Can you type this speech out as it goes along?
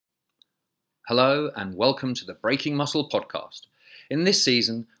Hello and welcome to the Breaking Muscle podcast. In this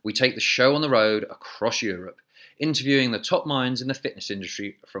season, we take the show on the road across Europe, interviewing the top minds in the fitness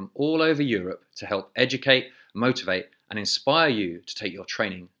industry from all over Europe to help educate, motivate and inspire you to take your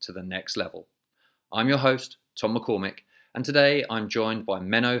training to the next level. I'm your host, Tom McCormick, and today I'm joined by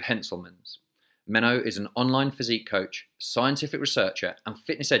Menno Henselmans. Menno is an online physique coach, scientific researcher and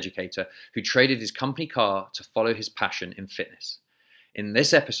fitness educator who traded his company car to follow his passion in fitness. In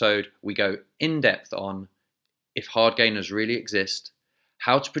this episode, we go in-depth on if hard gainers really exist,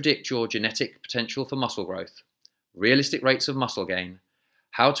 how to predict your genetic potential for muscle growth, realistic rates of muscle gain,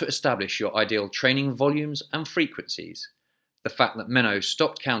 how to establish your ideal training volumes and frequencies, the fact that Menno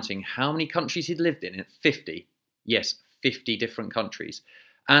stopped counting how many countries he'd lived in 50, yes, 50 different countries,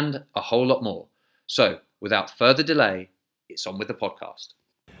 and a whole lot more. So, without further delay, it's on with the podcast.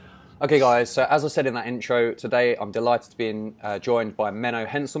 Okay guys, so as I said in that intro, today I'm delighted to be joined by Menno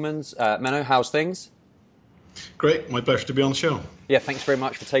Henselmans. Menno, how's things? Great, my pleasure to be on the show. Yeah, thanks very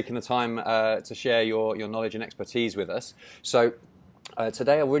much for taking the time to share your knowledge and expertise with us. So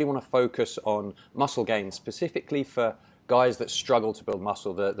today I really want to focus on muscle gain, specifically for guys that struggle to build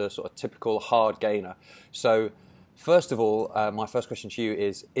muscle, the sort of typical hard gainer. So first of all, my first question to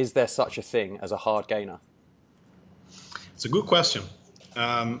you is there such a thing as a hard gainer? It's a good question.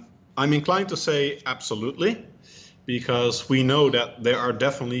 I'm inclined to say absolutely, because we know that there are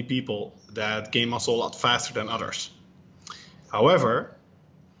definitely people that gain muscle a lot faster than others. However,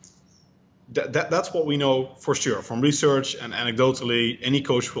 that's what we know for sure from research, and anecdotally, any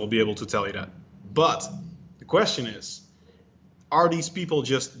coach will be able to tell you that. But the question is, are these people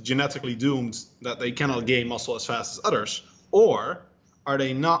just genetically doomed that they cannot gain muscle as fast as others, or are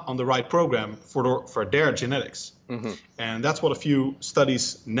they not on the right program for their genetics? Mm-hmm. And that's what a few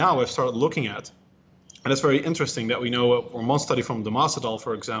studies now have started looking at. And it's very interesting that we know from one study from Damascus,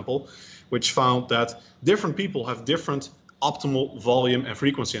 for example, which found that different people have different optimal volume and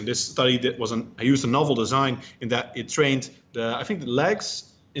frequency. And this study I used a novel design in that it trained the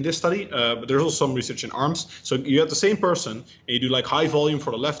legs in this study, but there's also some research in arms. So you have the same person and you do like high volume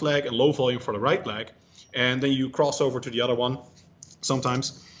for the left leg and low volume for the right leg. And then you cross over to the other one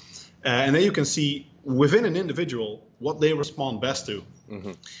sometimes. And then you can see within an individual what they respond best to.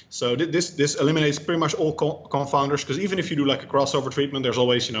 Mm-hmm. So this eliminates pretty much all confounders, because even if you do like a crossover treatment, there's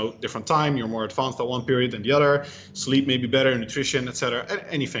always, different time. You're more advanced at one period than the other. Sleep may be better, nutrition, etc.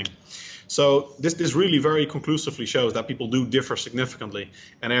 Anything. So this really very conclusively shows that people do differ significantly.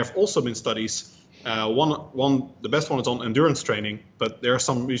 And there have also been studies. The best one is on endurance training, but there is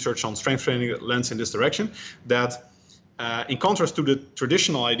some research on strength training that lends in this direction. That in contrast to the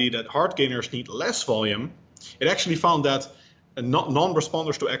traditional idea that hard gainers need less volume, it actually found that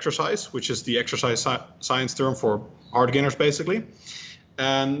non-responders to exercise, which is the exercise science term for hard gainers basically,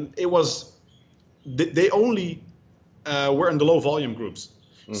 they only were in the low volume groups.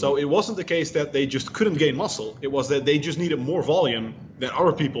 Mm-hmm. So it wasn't the case that they just couldn't gain muscle. It was that they just needed more volume than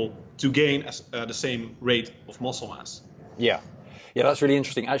other people to gain the same rate of muscle mass. Yeah. Yeah, that's really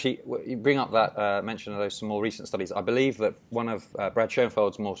interesting. Actually, you bring up that mention of those some more recent studies. I believe that one of Brad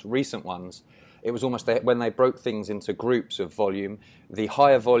Schoenfeld's most recent ones, it was almost when they broke things into groups of volume. The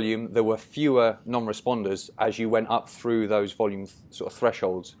higher volume, there were fewer non-responders as you went up through those volume sort of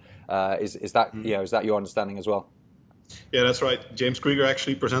thresholds. Is that is that your understanding as well? Yeah, that's right. James Krieger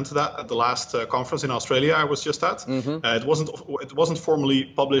actually presented that at the last conference in Australia I was just at. Mm-hmm. It wasn't formally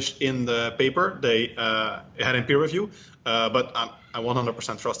published in the paper. They had in peer review, but I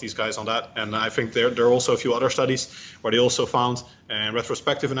 100% trust these guys on that. And I think there are also a few other studies where they also found,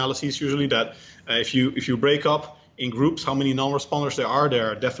 retrospective analyses usually, that if you break up in groups how many non-responders there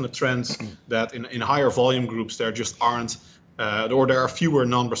are definite trends that in higher volume groups there just aren't, or there are fewer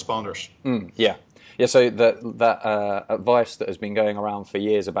non-responders. Yeah. Yeah, so that advice that has been going around for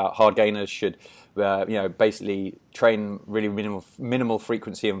years about hard gainers should, basically train really minimal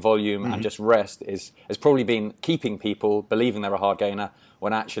frequency and volume, mm-hmm. and just rest has probably been keeping people believing they're a hard gainer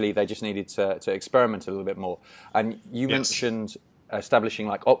when actually they just needed to experiment a little bit more. And you mentioned establishing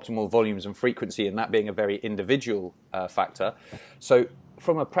like optimal volumes and frequency, and that being a very individual factor. So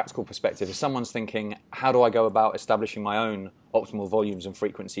from a practical perspective, if someone's thinking, how do I go about establishing my own optimal volumes and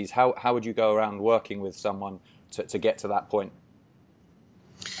frequencies, how would you go around working with someone to get to that point?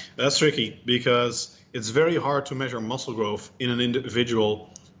 That's tricky, because it's very hard to measure muscle growth in an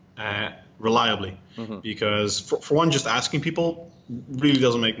individual reliably. Mm-hmm. Because for one, just asking people really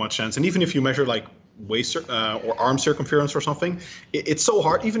doesn't make much sense. And even if you measure like or arm circumference or something. It's so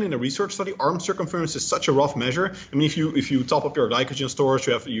hard, even in a research study. Arm circumference is such a rough measure. I mean, if you top up your glycogen stores,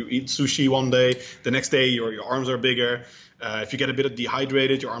 you eat sushi one day, the next day your arms are bigger. If you get a bit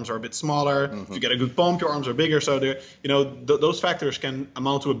dehydrated, your arms are a bit smaller. If you get a good pump, your arms are bigger. So those factors can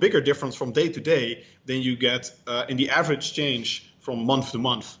amount to a bigger difference from day to day than you get in the average change from month to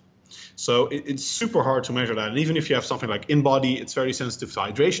month. So it's super hard to measure that. And even if you have something like in-body, it's very sensitive to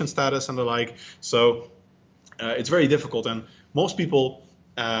hydration status and the like. So it's very difficult. And most people,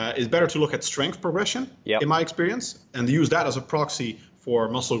 it's better to look at strength progression, in my experience, and use that as a proxy for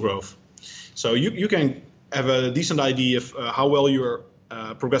muscle growth. So you can have a decent idea of how well you're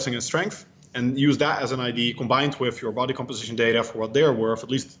progressing in strength, and use that as an idea combined with your body composition data for what they're worth, at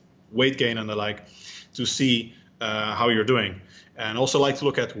least weight gain and the like, to see how you're doing. And also like to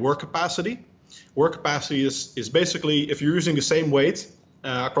look at work capacity. Work capacity is basically, if you're using the same weight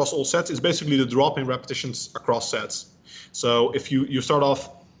across all sets, it's basically the drop in repetitions across sets. So if you start off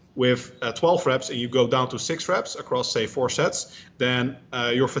with 12 reps and you go down to 6 reps across, say, 4 sets, then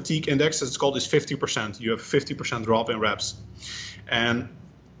your fatigue index, as it's called, is 50%. You have a 50% drop in reps. And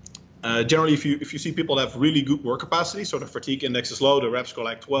generally, if you see people that have really good work capacity, so the fatigue index is low, the reps go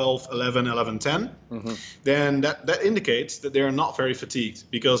like 12, 11, 11, 10, then that indicates that they're not very fatigued,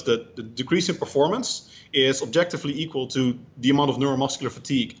 because the decrease in performance is objectively equal to the amount of neuromuscular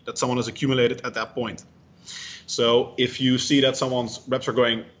fatigue that someone has accumulated at that point. So if you see that someone's reps are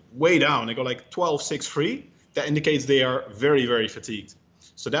going way down, they go like 12, 6, 3, that indicates they are very, very fatigued.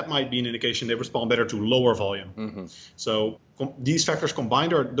 So that might be an indication they respond better to lower volume. So these factors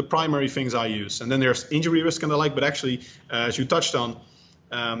combined are the primary things I use. And then there's injury risk and the like, but actually, as you touched on,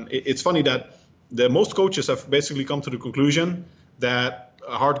 it's funny that most coaches have basically come to the conclusion that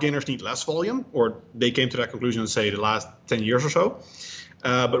hard gainers need less volume, or they came to that conclusion, say, the last 10 years or so.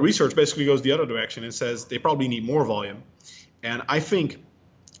 But research basically goes the other direction and says they probably need more volume. And I think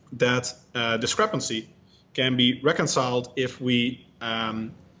that discrepancy can be reconciled if we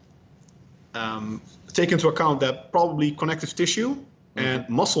take into account that probably connective tissue and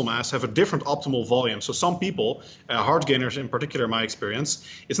muscle mass have a different optimal volume. So some people, hard gainers in particular, in my experience,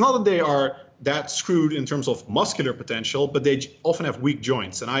 it's not that they are that screwed in terms of muscular potential, but they often have weak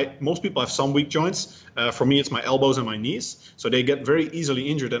joints. And most people have some weak joints. For me, it's my elbows and my knees. So they get very easily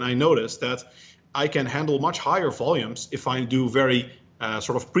injured. And I noticed that I can handle much higher volumes if I do very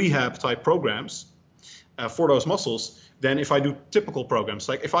sort of prehab type programs for those muscles than if I do typical programs.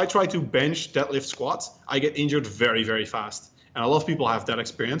 Like if I try to bench, deadlift, squat, I get injured very, very fast. And a lot of people have that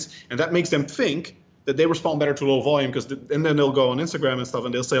experience, and that makes them think that they respond better to low volume, and then they'll go on Instagram and stuff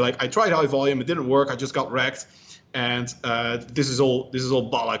and they'll say like, I tried high volume, it didn't work, I just got wrecked, and this is all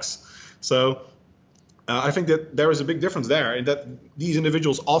bollocks. So I think that there is a big difference there, in that these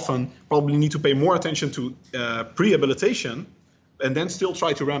individuals often probably need to pay more attention to prehabilitation and then still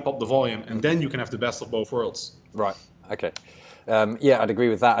try to ramp up the volume, and then you can have the best of both worlds. Right. Okay. Yeah, I'd agree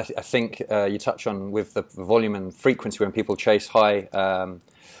with that. I think you touch on with the volume and frequency when people chase high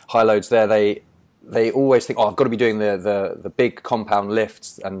loads there, they always think, oh, I've got to be doing the big compound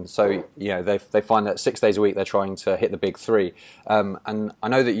lifts, and so they find that 6 days a week they're trying to hit the big 3. And I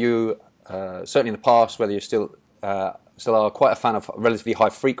know that you certainly in the past, whether you still are quite a fan of relatively high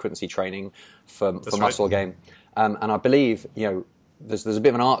frequency training for muscle gain, and I believe there's a bit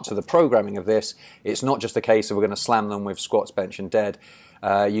of an art to the programming of this. It's not just a case of we're going to slam them with squats, bench, and dead.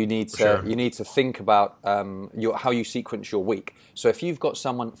 You need to think about how you sequence your week. So if you've got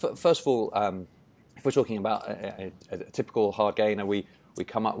someone, first of all, if we're talking about a typical hard gainer, we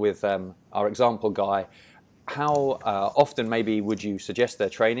come up with our example guy. How often maybe would you suggest their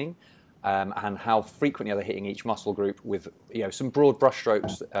training, and how frequently are they hitting each muscle group with some broad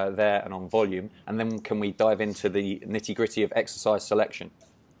brushstrokes there and on volume, and then can we dive into the nitty-gritty of exercise selection?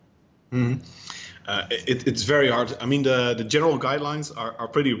 It's very hard. I mean, the general guidelines are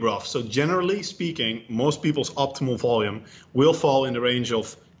pretty rough. So generally speaking, most people's optimal volume will fall in the range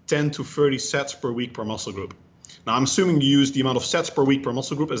of 10 to 30 sets per week per muscle group. Now, I'm assuming you use the amount of sets per week per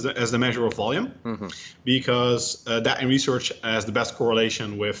muscle group as the measure of volume, because that in research has the best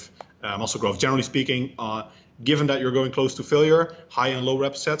correlation with muscle growth. Generally speaking, given that you're going close to failure, high and low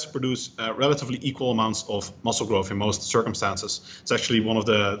rep sets produce relatively equal amounts of muscle growth in most circumstances. It's actually one of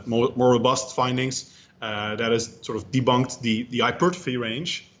the more robust findings that has sort of debunked the hypertrophy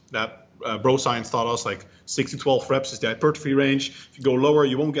range that bro science taught us, like 6 to 12 reps is the hypertrophy range. If you go lower,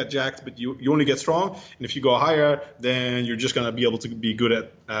 you won't get jacked, but you only get strong. And if you go higher, then you're just going to be able to be good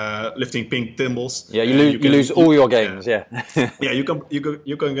at lifting pink thimbles. Yeah, you lose all your games. Yeah. Yeah, you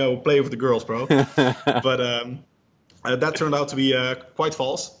can go play with the girls, bro. But that turned out to be quite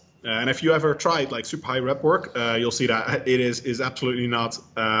false. And if you ever tried like super high rep work, you'll see that it is absolutely not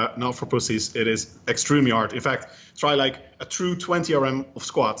for pussies. It is extremely hard. In fact, try like a true 20 RM of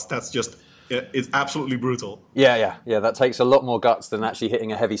squats. That's just, it's absolutely brutal. Yeah. That takes a lot more guts than actually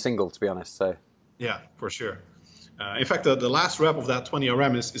hitting a heavy single, to be honest. So yeah, for sure. In fact, the last rep of that 20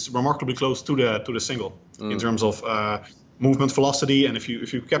 RM is remarkably close to the single in terms of movement velocity, and if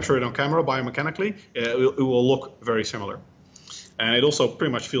you capture it on camera biomechanically, it will look very similar. And it also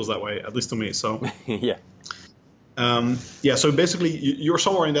pretty much feels that way, at least to me. So yeah. So basically you're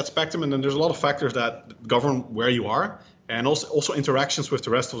somewhere in that spectrum, and then there's a lot of factors that govern where you are, and also interactions with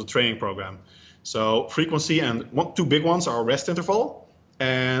the rest of the training program. So frequency, and two big ones are rest interval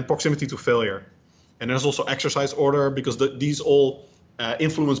and proximity to failure. And there's also exercise order, because these all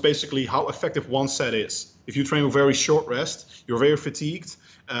influence basically how effective one set is. If you train with very short rest, you're very fatigued,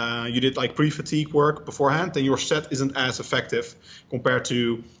 you did like pre-fatigue work beforehand, then your set isn't as effective compared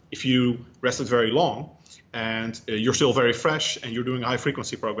to if you rested very long and you're still very fresh and you're doing a high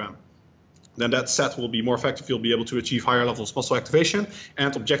frequency program. Then that set will be more effective. You'll be able to achieve higher levels of muscle activation,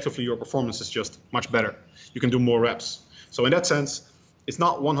 and objectively your performance is just much better. You can do more reps. So in that sense, it's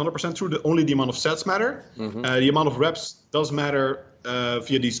not 100% true that only the amount of sets matter. The amount of reps does matter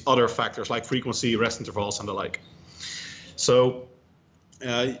via these other factors like frequency, rest intervals, and the like. So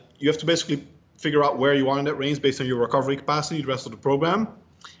you have to basically figure out where you are in that range based on your recovery capacity, the rest of the program.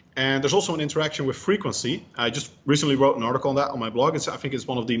 And there's also an interaction with frequency. I just recently wrote an article on that on my blog. I think it's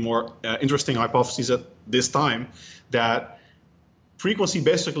one of the more interesting hypotheses at this time, that frequency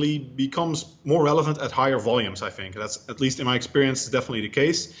basically becomes more relevant at higher volumes, I think. That's, at least in my experience, definitely the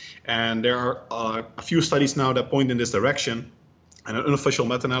case. And there are a few studies now that point in this direction. And an unofficial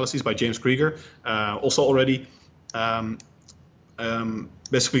meta-analysis by James Krieger also already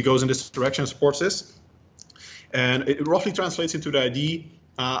basically goes in this direction and supports this. And it roughly translates into the idea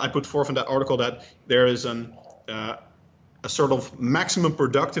I put forth in that article, that there is a sort of maximum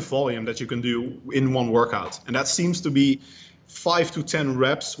productive volume that you can do in one workout. And that seems to be 5 to 10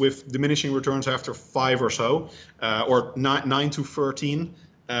 reps with diminishing returns after 5 or so, or 9 to 13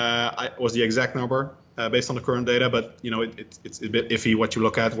 was the exact number based on the current data, but you know it's a bit iffy what you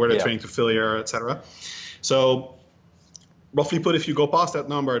look at, where they're training to failure, etc. So roughly put, if you go past that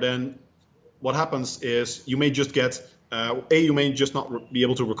number, then what happens is you may just get A, you may just not be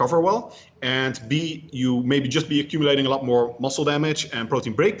able to recover well, and B, you maybe just be accumulating a lot more muscle damage and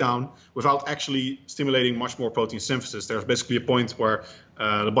protein breakdown without actually stimulating much more protein synthesis. There's basically a point where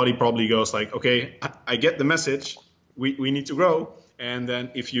the body probably goes like, okay, I get the message, we need to grow. And then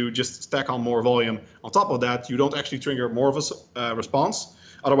if you just stack on more volume on top of that, you don't actually trigger more of a response.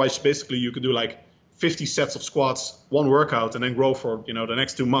 Otherwise, basically, you could do like 50 sets of squats, one workout, and then grow for the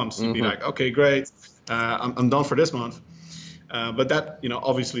next 2 months. You'd be like, okay, great, I'm done for this month. But that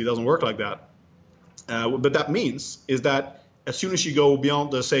obviously doesn't work like that. But that means is that as soon as you go beyond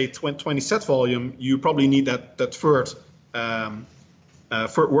the say 20 set volume, you probably need that third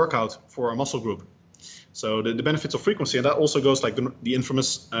workout for a muscle group. So the benefits of frequency, and that also goes like the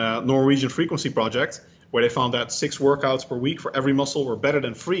infamous Norwegian frequency project, where they found that 6 workouts per week for every muscle were better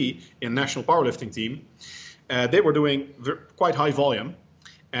than 3 in national powerlifting team. They were doing quite high volume.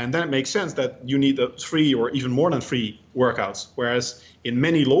 And then it makes sense that you need 3 or even more than 3 workouts. Whereas in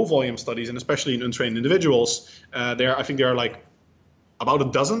many low volume studies, and especially in untrained individuals, I think there are like about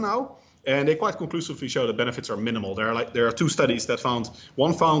a dozen now. And they quite conclusively show the benefits are minimal. There are 2 studies that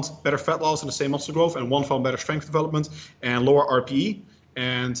one found better fat loss and the same muscle growth, and one found better strength development and lower RPE.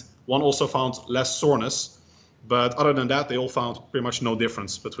 And one also found less soreness. But other than that, they all found pretty much no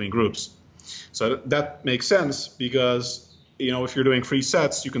difference between groups. So that makes sense, because if you're doing 3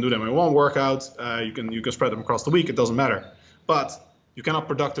 sets, you can do them in one workout. You can spread them across the week. It doesn't matter. But you cannot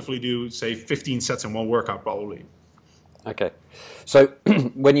productively do, say, 15 sets in one workout, probably. Okay. So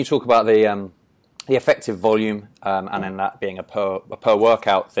when you talk about the effective volume and then that being a per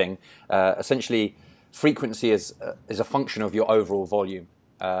workout thing, essentially frequency is a function of your overall volume.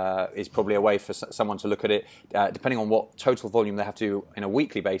 Is probably a way for someone to look at it. Depending on what total volume they have to do in a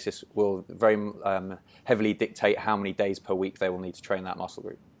weekly basis, will very heavily dictate how many days per week they will need to train that muscle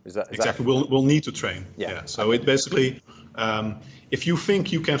group. Is that exactly? We'll need to train. Yeah. So okay. It basically, if you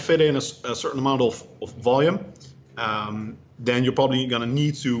think you can fit in a certain amount of volume, then you're probably going to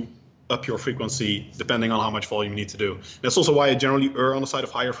need to up your frequency depending on how much volume you need to do. That's also why I generally err on the side of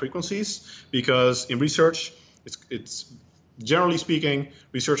higher frequencies, because in research, it's generally speaking,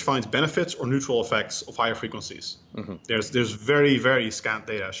 research finds benefits or neutral effects of higher frequencies. There's very, very scant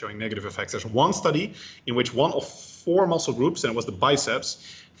data showing negative effects. There's one study in which one of 4 muscle groups, and it was the biceps,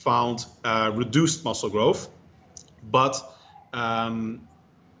 found reduced muscle growth, but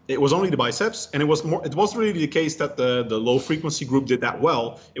it was only the biceps, and it wasn't really the case that the low frequency group did that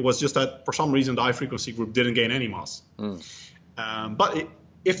well. It was just that for some reason the high frequency group didn't gain any mass. But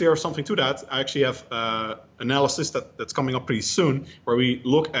if there is something to that, I actually have analysis that's coming up pretty soon, where we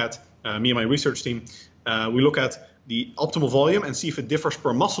look at me and my research team. We look at the optimal volume and see if it differs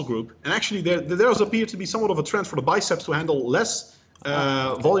per muscle group. And actually, there does appear to be somewhat of a trend for the biceps to handle less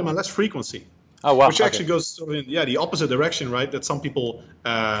volume and less frequency. Oh, wow. Which actually goes sort of in the opposite direction, right? That some people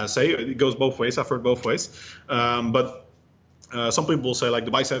say. It goes both ways. I've heard both ways. But some people will say, like,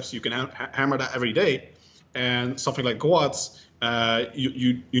 the biceps, you can hammer that every day. And something like quads,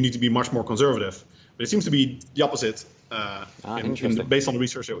 you need to be much more conservative. But it seems to be the opposite. Based on the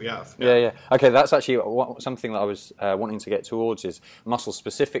research that we have. Yeah. Okay, that's actually something that I was wanting to get towards, is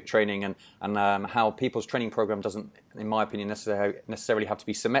muscle-specific training and how people's training program doesn't, in my opinion, necessarily have to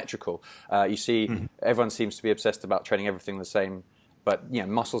be symmetrical. You see, everyone seems to be obsessed about training everything the same. But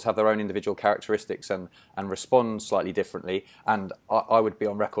muscles have their own individual characteristics and respond slightly differently. And I would be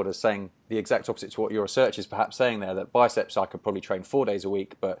on record as saying the exact opposite to what your research is perhaps saying there, that biceps I could probably train 4 days a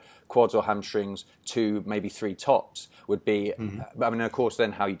week, but quads or hamstrings 2, maybe 3 tops would be, I mean, of course,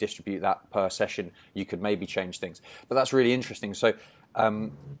 then how you distribute that per session, you could maybe change things. But that's really interesting. So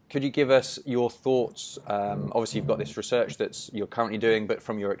could you give us your thoughts? Obviously, you've got this research that you're currently doing, but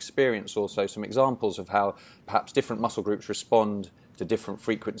from your experience also, some examples of how perhaps different muscle groups respond to different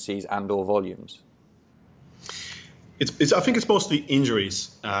frequencies and or volumes? I think it's mostly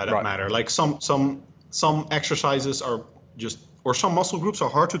injuries that matter. Like some exercises are just, or some muscle groups are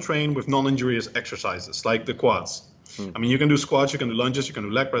hard to train with non-injurious exercises, like the quads. I mean, you can do squats, you can do lunges, you can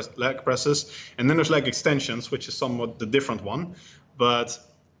do leg presses, and then there's leg extensions, which is somewhat the different one. But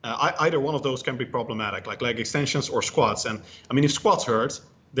either one of those can be problematic, like leg extensions or squats. And I mean, if squats hurt,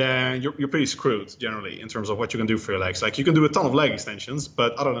 then you're pretty screwed generally in terms of what you can do for your legs. Like, you can do a ton of leg extensions,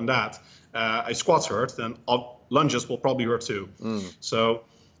 but other than that, if squats hurt, then lunges will probably hurt too. So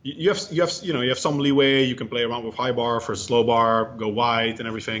you have some leeway. You can play around with high bar versus low bar, go wide and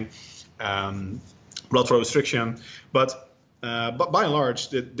everything, blood flow restriction. But by and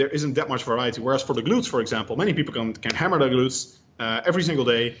large, there isn't that much variety. Whereas for the glutes, for example, many people can hammer their glutes every single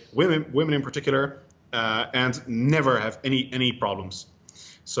day, women in particular, and never have any problems.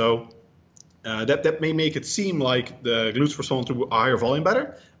 So that may make it seem like the glutes respond to a higher volume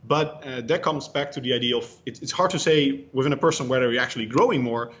better, but that comes back to the idea of it's hard to say within a person whether you're actually growing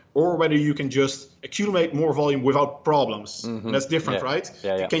more or whether you can just accumulate more volume without problems. That's different, right?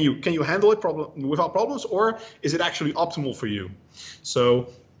 Yeah. Can you handle it without problems, or is it actually optimal for you?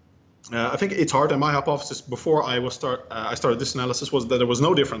 So I think it's hard, and my hypothesis before I started this analysis was that there was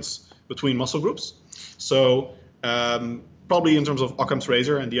no difference between muscle groups. So probably in terms of Occam's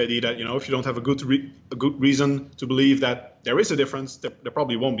razor and the idea that, if you don't have a good reason to believe that there is a difference, there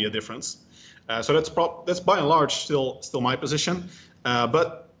probably won't be a difference. So that's by and large still my position.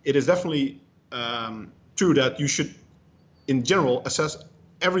 But it is definitely true that you should, in general, assess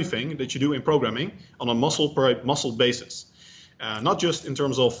everything that you do in programming on a muscle per muscle basis, not just in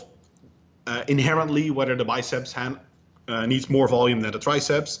terms of inherently whether the biceps needs more volume than the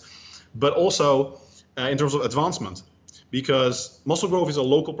triceps, but also in terms of advancement. Because muscle growth is a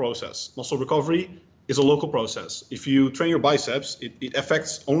local process. Muscle recovery is a local process. If you train your biceps, it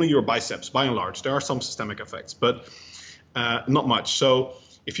affects only your biceps by and large. There are some systemic effects, but not much. So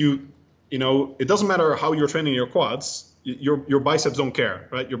if it doesn't matter how you're training your quads, your biceps don't care,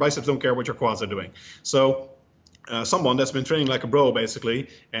 right? Your biceps don't care what your quads are doing. So someone that's been training like a bro, basically,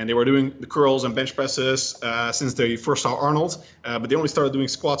 and they were doing the curls and bench presses since they first saw Arnold, but they only started doing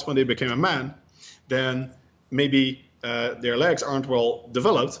squats when they became a man, then maybe their legs aren't well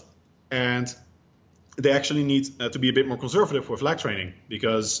developed, and they actually need to be a bit more conservative with leg training,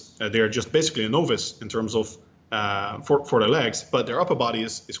 because they're just basically a novice in terms of for their legs, but their upper body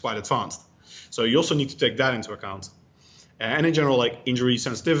is quite advanced. So you also need to take that into account. And in general, like injury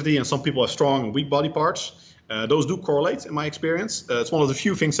sensitivity, and some people have strong and weak body parts. Those do correlate in my experience. It's one of the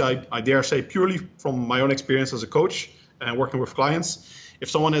few things I dare say purely from my own experience as a coach and working with clients.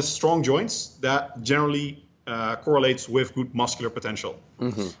 If someone has strong joints, that generally correlates with good muscular potential.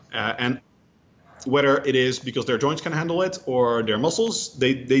 And whether it is because their joints can handle it or their muscles,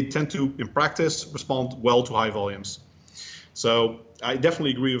 they tend to, in practice, respond well to high volumes. So I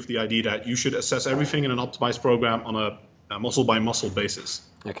definitely agree with the idea that you should assess everything in an optimized program on a muscle by muscle basis.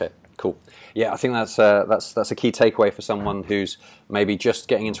 Okay, cool. Yeah, I think that's a key takeaway for someone who's maybe just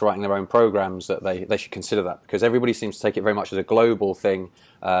getting into writing their own programs, that they should consider that, because everybody seems to take it very much as a global thing,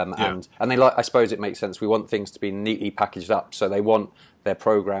 and they I suppose it makes sense. We want things to be neatly packaged up, so they want their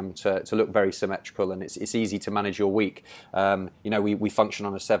program to look very symmetrical, and it's easy to manage your week. We function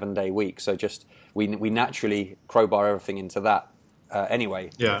on a 7-day week, so just we naturally crowbar everything into that anyway.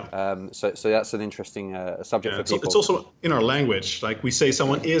 Yeah. So that's an interesting subject for people. It's also in our language. Like, we say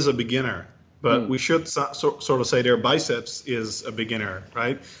someone is a beginner, but we should sort of say their biceps is a beginner,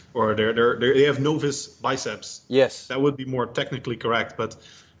 right? Or they have novice biceps. Yes. That would be more technically correct. But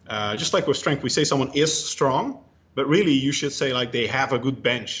just like with strength, we say someone is strong, but really you should say like they have a good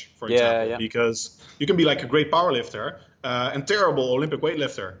bench, for example. Because you can be like a great powerlifter and terrible Olympic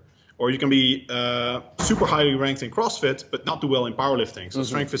weightlifter. Or you can be super highly ranked in CrossFit, but not do well in powerlifting. So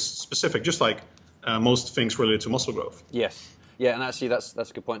strength is specific, just like most things related to muscle growth. Yes. Yeah, and actually that's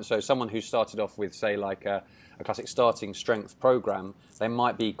a good point. So someone who started off with, say, like a classic starting strength program, they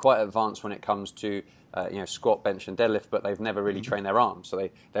might be quite advanced when it comes to squat, bench, and deadlift, but they've never really trained their arms. So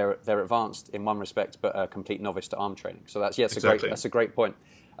they're advanced in one respect, but a complete novice to arm training. So that's a great point,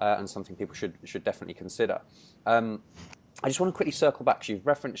 and something people should definitely consider. I just want to quickly circle back, because you've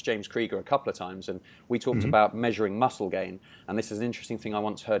referenced James Krieger a couple of times, and we talked about measuring muscle gain, and this is an interesting thing I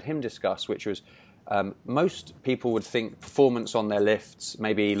once heard him discuss, which was most people would think performance on their lifts,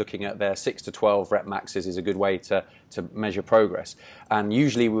 maybe looking at their 6 to 12 rep maxes, is a good way to measure progress, and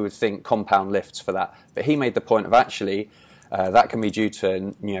usually we would think compound lifts for that, but he made the point of actually that can be due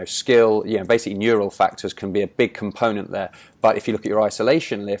to skill, basically neural factors can be a big component there. But if you look at your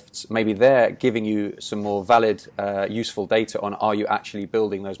isolation lifts, maybe they're giving you some more valid, useful data on are you actually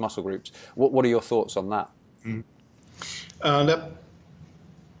building those muscle groups. What are your thoughts on that?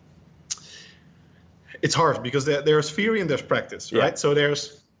 It's hard because there's theory and there's practice, right? So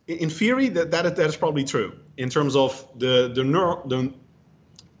there's in theory that is probably true in terms of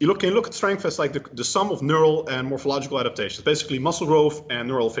you can look at strength as like the sum of neural and morphological adaptations, basically muscle growth and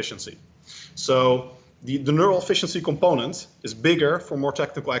neural efficiency. So the neural efficiency component is bigger for more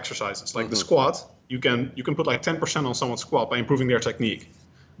technical exercises, like the squat. You can put like 10% on someone's squat by improving their technique,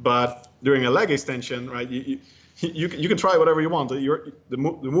 but during a leg extension, right, you can try whatever you want. The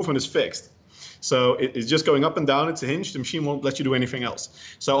movement is fixed. So it's just going up and down. It's a hinge. The machine won't let you do anything else.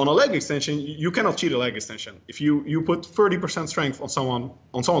 So on a leg extension, you cannot cheat a leg extension. If you put 30% strength on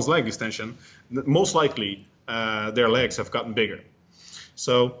someone's leg extension, most likely their legs have gotten bigger.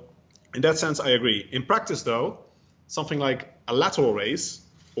 So in that sense, I agree. In practice, though, something like a lateral raise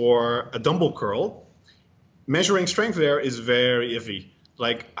or a dumbbell curl, measuring strength there is very iffy.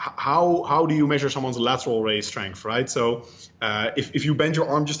 Like how do you measure someone's lateral raise strength, right? So if you bend your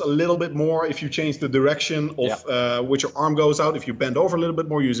arm just a little bit more, if you change the direction of which your arm goes out, if you bend over a little bit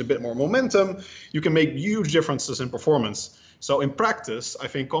more, use a bit more momentum, you can make huge differences in performance. So in practice, I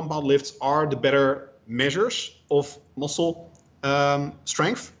think compound lifts are the better measures of muscle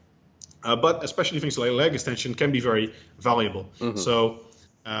strength, but especially things like leg extension can be very valuable. So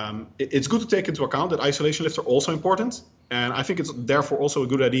it's good to take into account that isolation lifts are also important. And I think it's therefore also a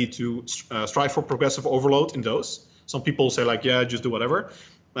good idea to strive for progressive overload in those. Some people say like, yeah, just do whatever.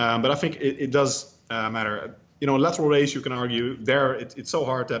 But I think it does matter. Lateral raise, you can argue there, it's so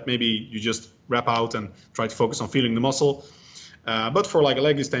hard that maybe you just wrap out and try to focus on feeling the muscle. But for like a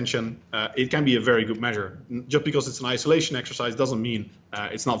leg extension, it can be a very good measure. Just because it's an isolation exercise doesn't mean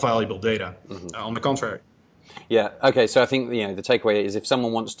it's not valuable data. On the contrary. Yeah. Okay. So I think the takeaway is if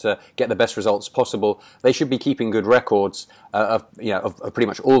someone wants to get the best results possible, they should be keeping good records of pretty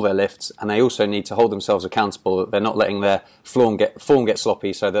much all their lifts, and they also need to hold themselves accountable that they're not letting their form get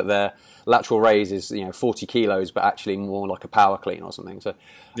sloppy, so that their lateral raise is 40 kilos, but actually more like a power clean or something. So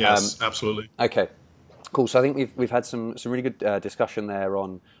yes, absolutely. Okay. Cool. So I think we've had some really good discussion there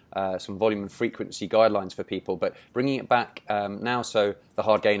on some volume and frequency guidelines for people, but bringing it back now so the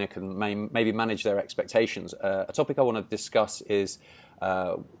hard gainer can maybe manage their expectations. A topic I want to discuss is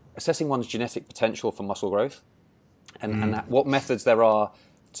assessing one's genetic potential for muscle growth and what methods there are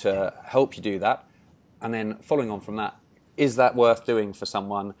to help you do that. And then following on from that, is that worth doing for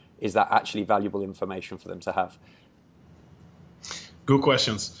someone? Is that actually valuable information for them to have? Good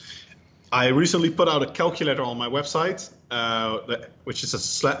questions. I recently put out a calculator on my website, which is a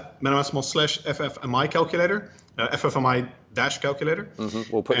Menno Henselmans /FFMI calculator, FFMI-calculator.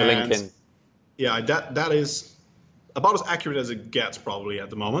 We'll put the link in. Yeah, that is about as accurate as it gets probably at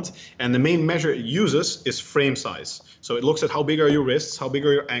the moment. And the main measure it uses is frame size. So it looks at how big are your wrists, how big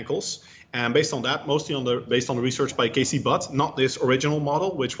are your ankles. And based on that, mostly based on the research by Casey Butt, not this original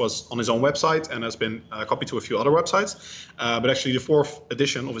model, which was on his own website and has been copied to a few other websites, but actually the 4th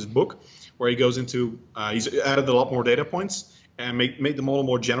edition of his book, where he goes into, he's added a lot more data points and made the model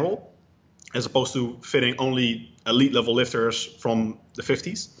more general, as opposed to fitting only elite level lifters from the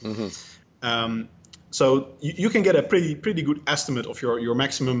 50s. So you can get a pretty good estimate of your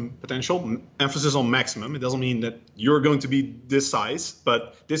maximum potential. Emphasis on maximum. It doesn't mean that you're going to be this size,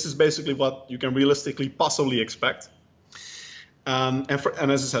 but this is basically what you can realistically possibly expect. And as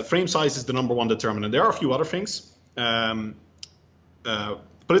I said, frame size is the number one determinant. There are a few other things.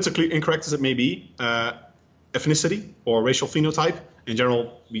 Politically incorrect as it may be, ethnicity or racial phenotype. In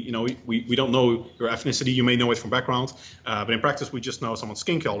general, we don't know your ethnicity. You may know it from background, but in practice, we just know someone's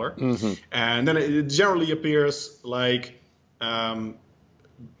skin color. Mm-hmm. And then it generally appears like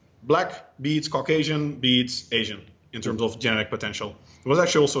black beats Caucasian beats Asian in terms of genetic potential. There was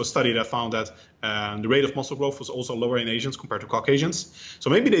actually also a study that found that the rate of muscle growth was also lower in Asians compared to Caucasians. So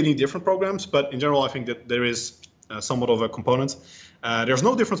maybe they need different programs, but in general, I think that there is somewhat of a component. There's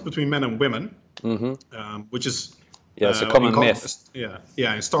no difference between men and women, mm-hmm. Which is it's a common myth.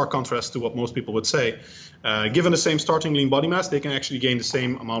 Yeah, in stark contrast to what most people would say. Given the same starting lean body mass, they can actually gain the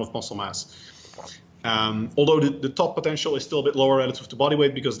same amount of muscle mass. Although the top potential is still a bit lower relative to body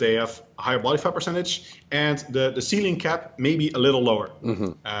weight because they have a higher body fat percentage, and the ceiling cap may be a little lower.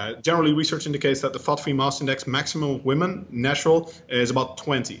 Mm-hmm. Generally, research indicates that the fat-free mass index maximum of women, natural, is about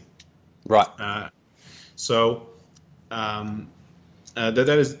 20. Right.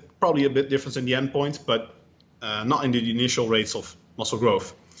 That is probably a bit different in the endpoint, but not in the initial rates of muscle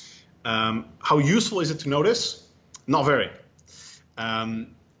growth. How useful is it to know this? Not very.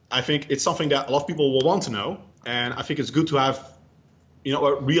 I think it's something that a lot of people will want to know, and I think it's good to have,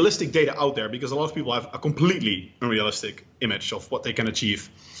 a realistic data out there because a lot of people have a completely unrealistic image of what they can achieve,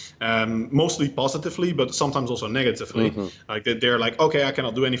 mostly positively, but sometimes also negatively. Mm-hmm. Like they're like, okay, I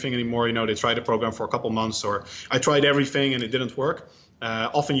cannot do anything anymore. They tried the program for a couple months, or I tried everything and it didn't work.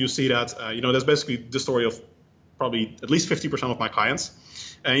 Often you see that, that's basically the story of probably at least 50% of my clients.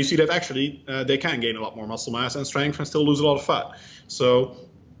 And you see that actually they can gain a lot more muscle mass and strength and still lose a lot of fat. So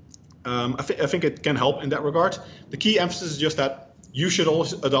I think it can help in that regard. The key emphasis is just that you should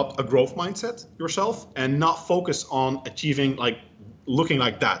always adopt a growth mindset yourself and not focus on achieving looking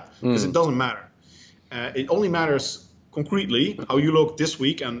like that, because it doesn't matter. It only matters concretely how you look this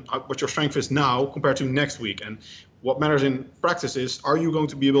week and what your strength is now compared to next week. And what matters in practice is, are you going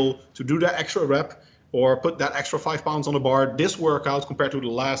to be able to do that extra rep or put that extra 5 pounds on the bar this workout compared to the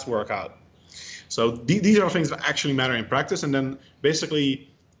last workout? So these are things that actually matter in practice. And then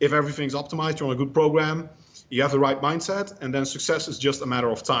basically, if everything's optimized, you're on a good program, you have the right mindset, and then success is just a matter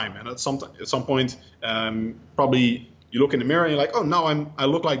of time. And at some point, probably you look in the mirror and you're like, oh, now I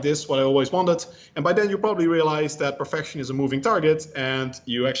look like this, what I always wanted. And by then you probably realize that perfection is a moving target and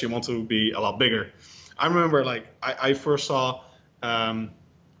you actually want to be a lot bigger. I remember I first saw, I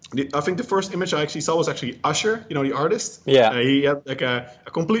think the first image I actually saw was actually Usher, the artist. Yeah. He had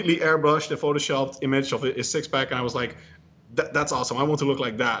a completely airbrushed and photoshopped image of his six pack. And I was like, that's awesome. I want to look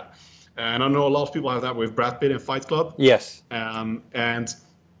like that. And I know a lot of people have that with Brad Pitt in Fight Club. Yes. And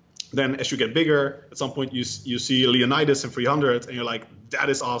then as you get bigger, at some point you see Leonidas in 300 and you're like, that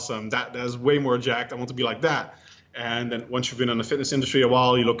is awesome. That is way more jacked. I want to be like that. And then once you've been in the fitness industry a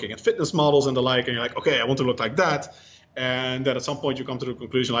while, you're looking at fitness models and the like, and you're like, okay, I want to look like that. And then at some point you come to the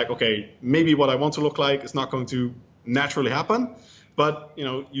conclusion like, okay, maybe what I want to look like is not going to naturally happen. But,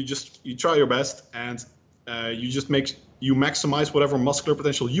 you try your best and you maximize whatever muscular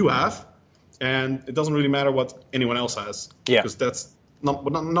potential you have. And it doesn't really matter what anyone else has. Yeah. Because that's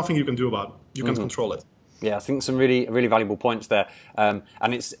nothing you can do about it. You can control it. Yeah, I think some really, really valuable points there. And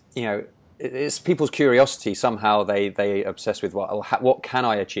it's, it's people's curiosity. Somehow they obsess with what can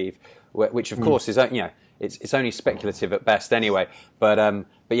I achieve, which of course is, it's only speculative at best anyway. But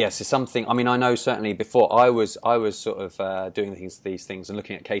yes, it's something. I mean, I know certainly before I was sort of doing these things and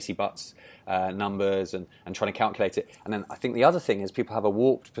looking at Casey Butt's numbers and trying to calculate it. And then I think the other thing is people have a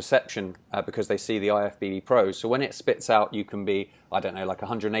warped perception because they see the IFBB pros. So when it spits out, you can be, I don't know, like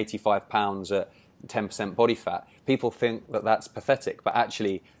 185 pounds at 10% body fat. People think that that's pathetic, but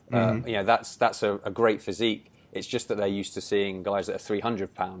actually, that's a great physique. It's just that they're used to seeing guys that are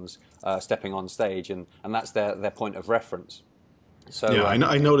 300 pounds stepping on stage, and that's their point of reference. So yeah,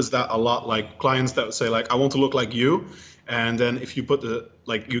 I noticed that a lot. Like clients that say like, I want to look like you, and then if you put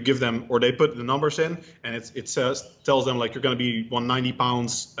you give them, or they put the numbers in, and it tells them like you're going to be 190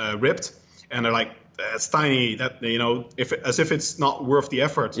 pounds ripped, and they're like, that's tiny. That as if it's not worth the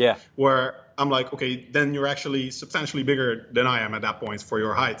effort. Yeah. Where I'm like, okay, then you're actually substantially bigger than I am at that point for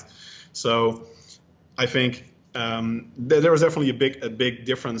your height. So I think there was definitely a big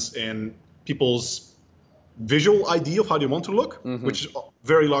difference in people's visual idea of how they want to look, which is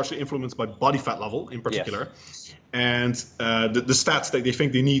very largely influenced by body fat level in particular. Yes. And the stats that they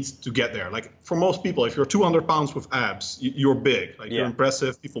think they need to get there. Like for most people, if you're 200 pounds with abs, you're big. Like you're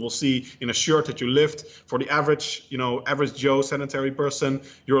impressive. People will see in a shirt that you lift. For the average, average Joe sedentary person,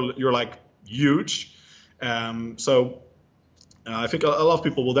 you're like huge. I think a lot of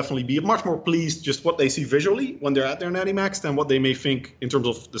people will definitely be much more pleased just what they see visually when they're at their natty max than what they may think in terms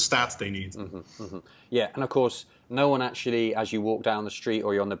of the stats they need. Yeah, and of course, no one actually, as you walk down the street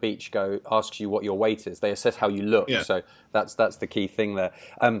or you're on the beach, asks you what your weight is. They assess how you look. Yeah. So that's the key thing there.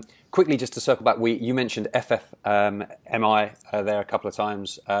 Quickly, just to circle back, you mentioned FFMI there a couple of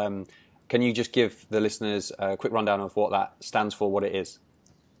times. Can you just give the listeners a quick rundown of what that stands for, what it is?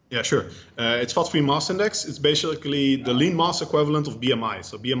 Yeah, sure. It's fat-free mass index. It's basically the lean mass equivalent of BMI.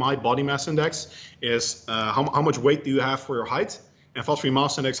 So BMI, body mass index, is how much weight do you have for your height, and fat-free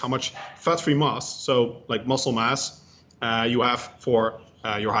mass index, how much fat-free mass, so like muscle mass, you have for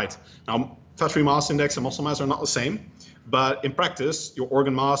your height. Now, fat-free mass index and muscle mass are not the same, but in practice, your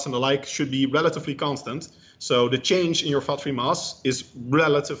organ mass and the like should be relatively constant. So the change in your fat-free mass is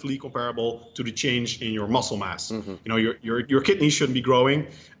relatively comparable to the change in your muscle mass. Your kidneys shouldn't be growing.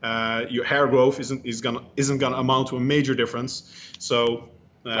 Your hair growth isn't gonna amount to a major difference. So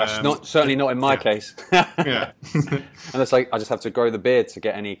that's certainly not in my case. Yeah. And it's like I just have to grow the beard to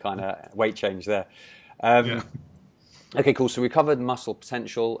get any kind of weight change there. Okay, cool. So we covered muscle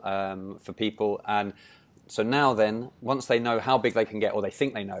potential for people, and so now then, once they know how big they can get, or they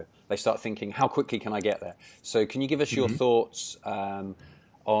think they know, they start thinking, how quickly can I get there? So can you give us your thoughts on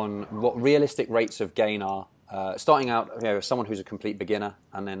what realistic rates of gain are, starting out, as someone who's a complete beginner,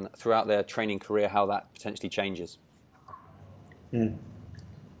 and then throughout their training career, how that potentially changes?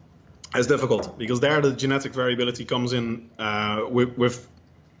 It's difficult, because there the genetic variability comes in with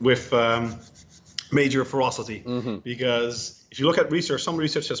major ferocity. Because if you look at research, some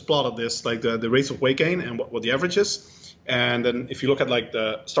research has plotted this, like the rates of weight gain and what the average is. And then if you look at like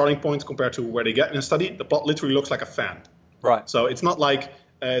the starting point compared to where they get in a study, the plot literally looks like a fan. Right. So it's not like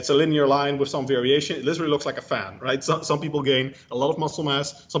it's a linear line with some variation. It literally looks like a fan, right? Some people gain a lot of muscle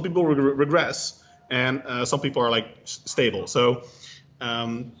mass, some people regress, and some people are like stable. So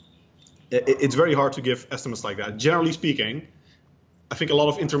it's very hard to give estimates like that. Generally speaking, I think a lot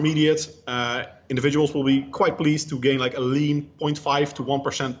of intermediate individuals will be quite pleased to gain like a lean 0.5 to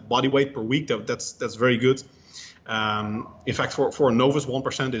 1% body weight per week. That's very good. In fact, for a novice,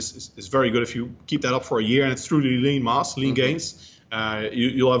 1% is very good. If you keep that up for a year and it's truly lean mass, lean gains,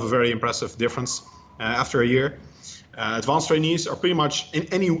 you'll have a very impressive difference after a year. Advanced trainees are pretty much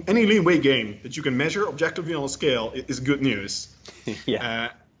any lean weight gain that you can measure objectively on a scale is good news.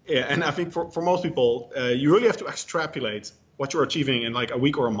 And I think for most people, you really have to extrapolate what you're achieving in like a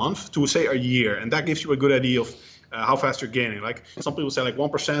week or a month to say a year, and that gives you a good idea of how fast you're gaining. Like some people say like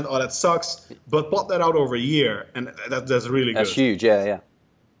 1%, oh that sucks, but plot that out over a year, and that's really good. That's huge, yeah.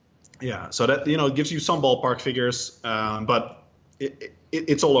 So that it gives you some ballpark figures, but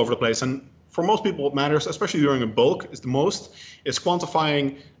it's all over the place. And for most people, what matters, especially during a bulk, is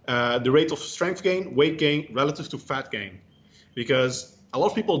quantifying the rate of strength gain, weight gain relative to fat gain, because a lot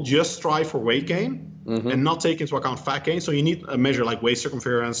of people just strive for weight gain and not take into account fat gain. So you need a measure like waist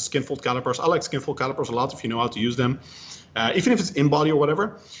circumference, skin fold calipers. I like skin fold calipers a lot if you know how to use them, even if it's in body or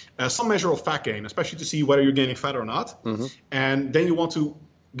whatever. Some measure of fat gain, especially to see whether you're gaining fat or not. And then you want to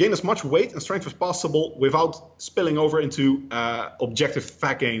gain as much weight and strength as possible without spilling over into objective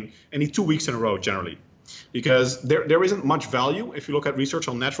fat gain any 2 weeks in a row generally. Because there isn't much value, if you look at research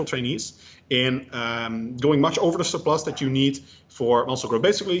on natural trainees, in going much over the surplus that you need for muscle growth.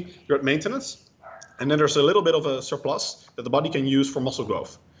 Basically, you're at maintenance, and then there's a little bit of a surplus that the body can use for muscle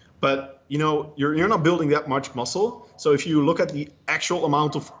growth. But you're not building that much muscle. So if you look at the actual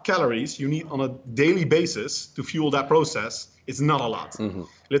amount of calories you need on a daily basis to fuel that process, it's not a lot.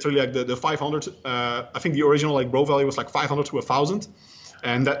 Literally, like the 500. I think the original like bro value was like 500 to 1,000.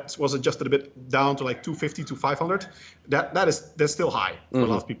 And that was adjusted a bit down to like 250 to 500. That's still high for a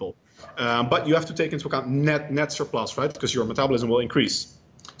lot of people. But you have to take into account net surplus, right? Because your metabolism will increase.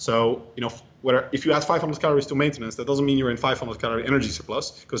 So if you add 500 calories to maintenance, that doesn't mean you're in 500 calorie energy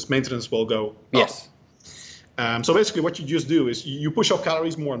surplus, because maintenance will go up. Yes. So basically, what you just do is you push up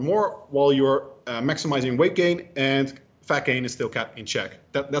calories more and more while you're maximizing weight gain, and fat gain is still kept in check.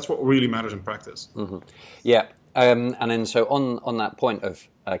 That's what really matters in practice. Yeah. And then so on that point of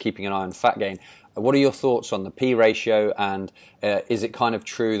keeping an eye on fat gain, what are your thoughts on the P ratio, and is it kind of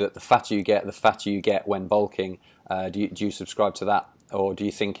true that the fatter you get when bulking? Do you subscribe to that, or do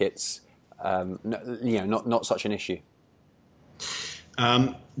you think it's not such an issue?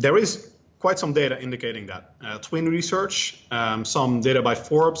 There is quite some data indicating that. Twin research, some data by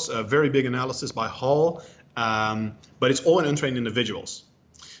Forbes, a very big analysis by Hall, but it's all in untrained individuals.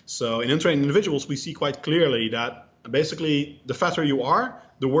 So in untrained individuals, we see quite clearly that basically the fatter you are,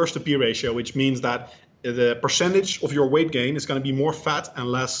 the worse the P ratio, which means that the percentage of your weight gain is going to be more fat and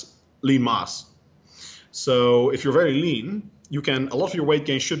less lean mass. So if you're very lean, a lot of your weight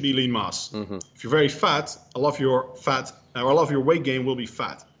gain should be lean mass. Mm-hmm. If you're very fat, a lot of your weight gain will be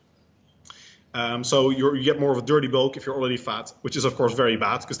fat. So you get more of a dirty bulk if you're already fat, which is of course very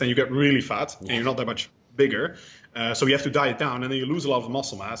bad, because then you get really fat and you're not that much bigger. So you have to diet down, and then you lose a lot of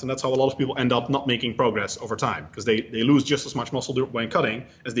muscle mass, and that's how a lot of people end up not making progress over time, because they lose just as much muscle when cutting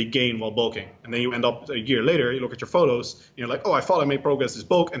as they gain while bulking. And then you end up a year later, you look at your photos, and you're like, oh, I thought I made progress this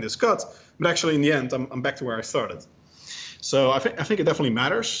bulk and this cut, but actually in the end, I'm back to where I started. So I think it definitely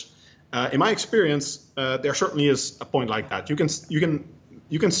matters. In my experience, there certainly is a point like that. You can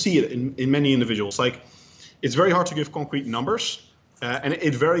see it in many individuals. Like, it's very hard to give concrete numbers. And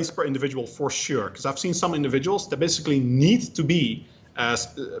it varies per individual for sure, because I've seen some individuals that basically need to be,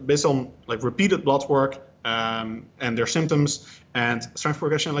 based on like repeated blood work and their symptoms and strength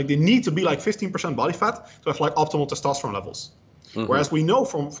progression, like they need to be like 15% body fat to have like optimal testosterone levels. Mm-hmm. Whereas we know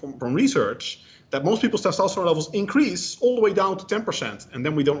from research that most people's testosterone levels increase all the way down to 10%, and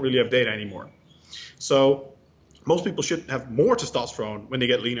then we don't really have data anymore. So most people should have more testosterone when they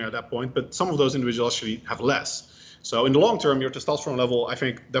get leaner at that point, but some of those individuals actually have less. So in the long term, your testosterone level, I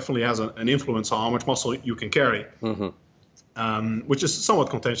think, definitely has an influence on how much muscle you can carry, mm-hmm. Which is somewhat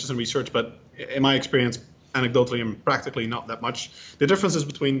contentious in research, but in my experience, anecdotally and practically not that much. The differences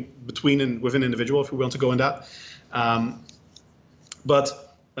between and within individual, if we want to go in that. But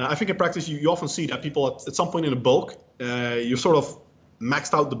I think in practice, you often see that people at some point in a bulk, you sort of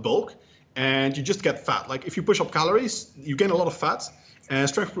maxed out the bulk and you just get fat. Like if you push up calories, you gain a lot of fat, and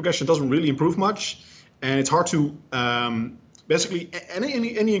strength progression doesn't really improve much. And it's hard to, basically,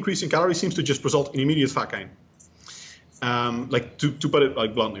 any increase in calories seems to just result in immediate fat gain. Like to put it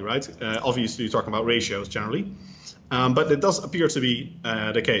like bluntly, right? Obviously, you're talking about ratios generally, but it does appear to be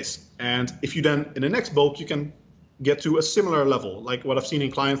the case. And if you then, in the next bulk, you can get to a similar level, like what I've seen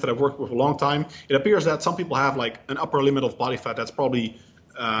in clients that I've worked with a long time. It appears that some people have like an upper limit of body fat that's probably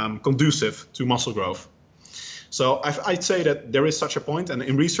conducive to muscle growth. So I'd say that there is such a point, and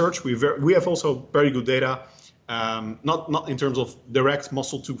in research we have also very good data, not in terms of direct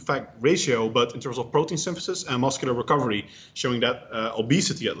muscle to fat ratio, but in terms of protein synthesis and muscular recovery, showing that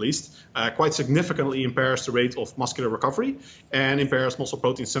obesity at least quite significantly impairs the rate of muscular recovery and impairs muscle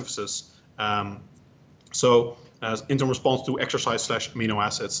protein synthesis. In response to exercise / amino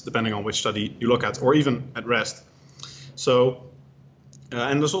acids, depending on which study you look at, or even at rest. So.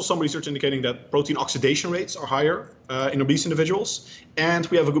 And there's also some research indicating that protein oxidation rates are higher in obese individuals. And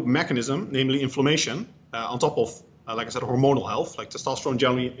we have a good mechanism, namely inflammation, on top of, like I said, hormonal health. Like testosterone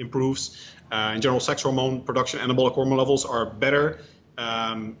generally improves. In general, sex hormone production, anabolic hormone levels are better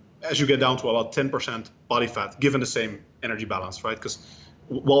as you get down to about 10% body fat, given the same energy balance, right? Because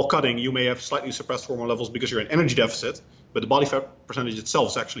while cutting, you may have slightly suppressed hormone levels because you're in energy deficit, but the body fat percentage itself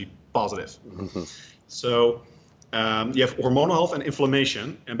is actually positive. Mm-hmm. So you have hormonal health and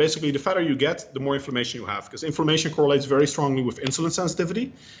inflammation, and basically the fatter you get, the more inflammation you have, because inflammation correlates very strongly with insulin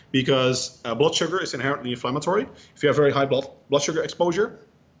sensitivity, because blood sugar is inherently inflammatory. If you have very high blood sugar exposure,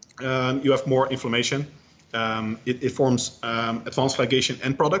 you have more inflammation. It forms advanced glycation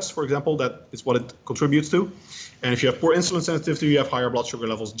end products, for example. That is what it contributes to. And if you have poor insulin sensitivity, you have higher blood sugar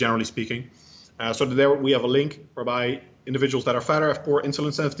levels, generally speaking. So there we have a link whereby individuals that are fatter have poor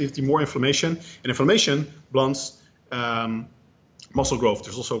insulin sensitivity, more inflammation, and inflammation blunts muscle growth.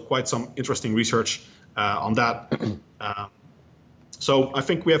 There's also quite some interesting research on that. So I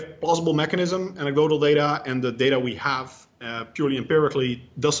think we have plausible mechanism, anecdotal data, and the data we have purely empirically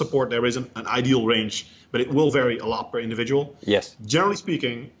does support there is an ideal range, but it will vary a lot per individual. Yes. Generally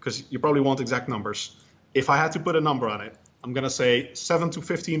speaking, because you probably want exact numbers, if I had to put a number on it, I'm going to say 7 to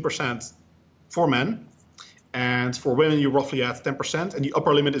 15% for men, and for women you're roughly at 10%, and the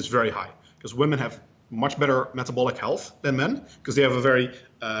upper limit is very high, because women have much better metabolic health than men, because they have a very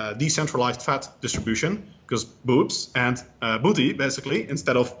decentralized fat distribution, because boobs and booty, basically,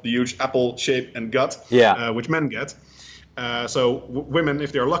 instead of the huge apple shape and gut, which men get. So women,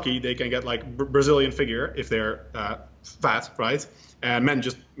 if they're lucky, they can get like Brazilian figure if they're fat, right? And men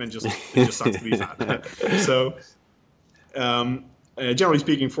just suck to be fat. So generally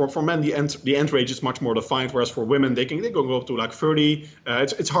speaking, for men, the end range is much more defined, whereas for women, they can go up to like 30.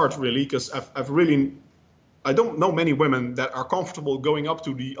 It's hard really, because I don't know many women that are comfortable going up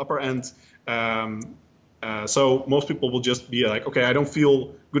to the upper end So most people will just be like, okay, I don't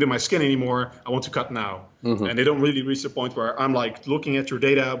feel good in my skin anymore. I want to cut now. And they don't really reach the point where I'm like looking at your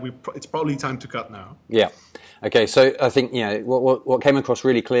data. It's probably time to cut now. Yeah. Okay. So I think what came across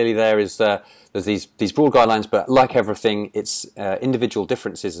really clearly there is there's these broad guidelines, but like everything, it's individual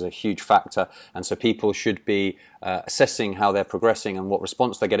differences is a huge factor, and so people should be assessing how they're progressing and what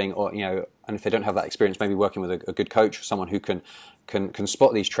response they're getting, or and if they don't have that experience, maybe working with a good coach or someone who can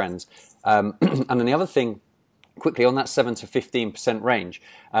spot these trends. And then the other thing, quickly on that 7 to 15% range.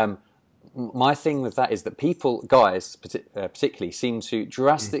 My thing with that is that guys particularly, seem to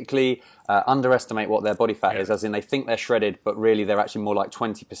drastically underestimate what their body fat is, as in they think they're shredded, but really they're actually more like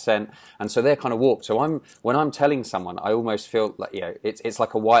 20%, and so they're kind of warped. So when I'm telling someone, I almost feel like it's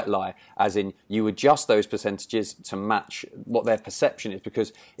like a white lie, as in you adjust those percentages to match what their perception is,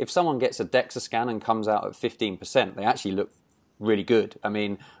 because if someone gets a DEXA scan and comes out at 15%, they actually look really good. I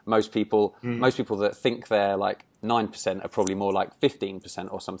mean, most people that think they're like 9% are probably more like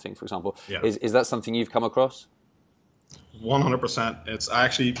 15% or something, for example. Yeah. Is that something you've come across? 100%.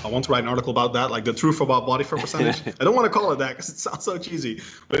 I want to write an article about that, like the truth about body fat percentage. I don't want to call it that because it sounds so cheesy,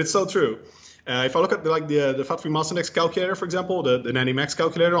 but it's so true. If I look at the fat-free mass index calculator, for example, the Nanny Max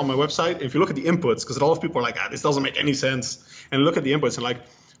calculator on my website, if you look at the inputs, because a lot of people are like, this doesn't make any sense, and look at the inputs and like,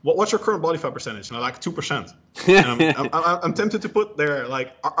 what's your current body fat percentage? And I like 2%. I'm tempted to put there,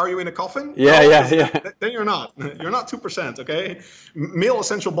 like, are you in a coffin? Yeah. Then you're not. You're not 2%, okay? Male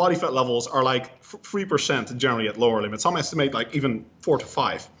essential body fat levels are like 3% generally at lower limits. Some estimate like even 4 to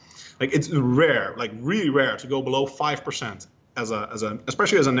 5. Like it's rare, like really rare to go below 5%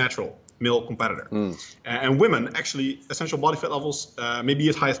 especially as a natural male competitor. And women, actually, essential body fat levels may be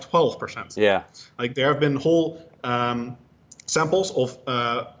as high as 12%. Yeah. Like there have been whole samples of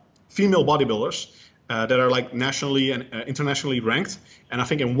female bodybuilders that are like nationally and internationally ranked, and I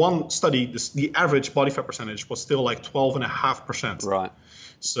think in one study the average body fat percentage was still like 12.5%. Right.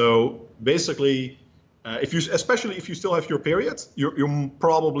 So basically, especially if you still have your period, you're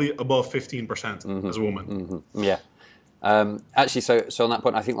probably above 15% as a woman. Yeah. Actually, so on that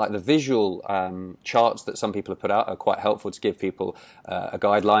point, I think like the visual charts that some people have put out are quite helpful to give people a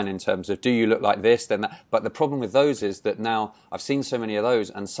guideline in terms of, do you look like this, then that. But the problem with those is that now I've seen so many of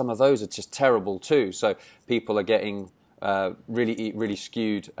those, and some of those are just terrible too. So people are getting really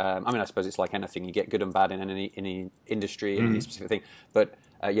skewed. I mean, I suppose it's like anything, you get good and bad in any industry, in any specific thing. But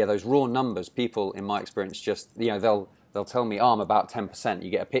those raw numbers, people in my experience just they'll tell me, I'm about 10%. You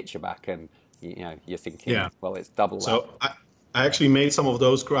get a picture back and you're thinking, well, it's double that. So I actually made some of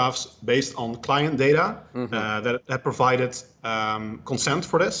those graphs based on client data that provided consent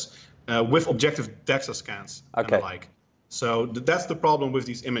for this with objective DEXA scans and the like. So that's the problem with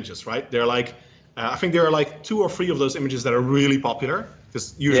these images, right? They're like, I think there are like 2 or 3 of those images that are really popular,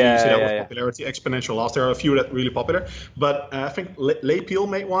 because usually you see that with popularity, exponential loss. There are a few that are really popular. But I think Peel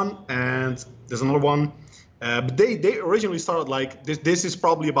made one, and there's another one. But they originally started like, this is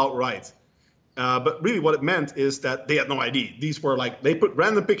probably about right. But really what it meant is that they had no ID. These were like, they put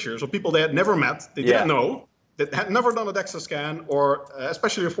random pictures of people they had never met, they didn't know, that had never done a DEXA scan, or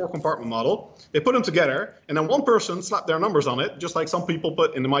especially a 4-compartment model. They put them together, and then one person slapped their numbers on it, just like some people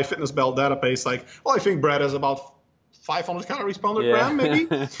put in the MyFitnessPal database, like, I think Brad has about 500 calories per 100 gram, maybe.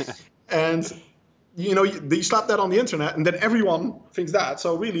 And you slap that on the internet, and then everyone thinks that.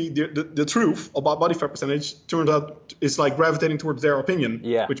 So really, the truth about body fat percentage turns out is like gravitating towards their opinion,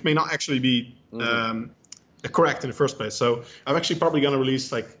 which may not actually be correct in the first place. So I'm actually probably going to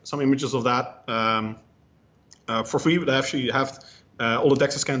release like some images of that for free. But I actually have all the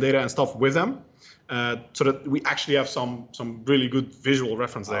DEXA scan data and stuff with them, so that we actually have some really good visual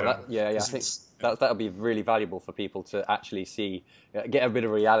reference data. I think that'll be really valuable for people to actually see, get a bit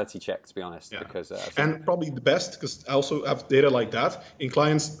of a reality check, to be honest. Because and probably the best, because I also have data like that in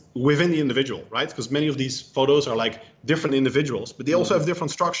clients within the individual, right? Because many of these photos are like different individuals, but they also have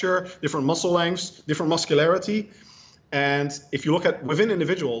different structure, different muscle lengths, different muscularity. And if you look at within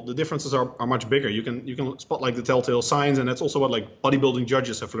individual, the differences are much bigger. You can spot like the telltale signs, and that's also what like bodybuilding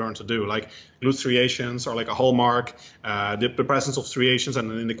judges have learned to do. Like glute striations are like a hallmark, the presence of striations,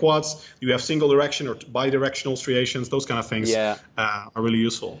 and in the quads you have single direction or bidirectional striations. Those kind of things are really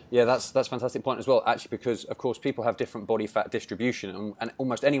useful. Yeah, that's a fantastic point as well. Actually, because of course people have different body fat distribution, and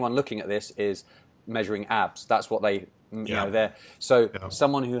almost anyone looking at this is measuring abs. That's what they they're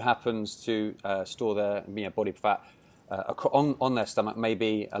someone who happens to store their body fat on their stomach may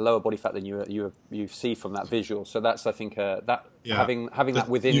be a lower body fat than you see from that visual. So that's, I think, having that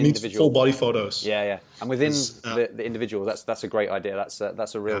within you need individual full body photos. And within the individual, that's a great idea.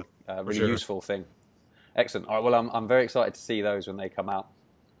 That's a real really useful thing. Excellent. All right. Well, I'm very excited to see those when they come out.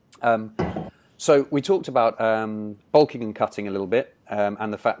 So we talked about bulking and cutting a little bit,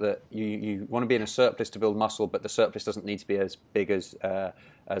 and the fact that you want to be in a surplus to build muscle, but the surplus doesn't need to be as big as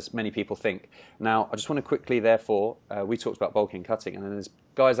many people think. Now, I just want to quickly, therefore, we talked about bulking and cutting, and then there's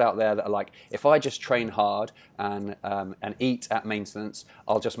guys out there that are like, if I just train hard and eat at maintenance,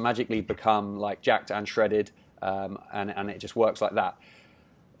 I'll just magically become like jacked and shredded, and it just works like that.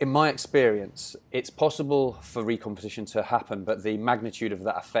 In my experience, it's possible for recomposition to happen, but the magnitude of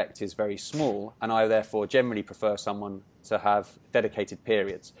that effect is very small, and I therefore generally prefer someone to have dedicated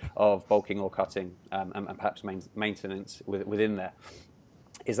periods of bulking or cutting, and perhaps maintenance within there.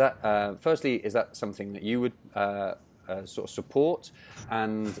 Is that, firstly, is that something that you would sort of support?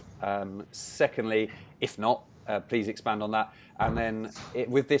 And secondly, if not, please expand on that. And then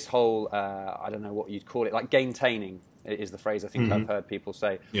with this whole, I don't know what you'd call it, like gaintaining is the phrase I think I've heard people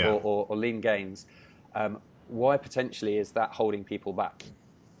say, or lean gains. Why potentially is that holding people back?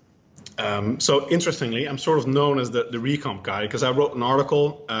 So interestingly, I'm sort of known as the recomp guy because I wrote an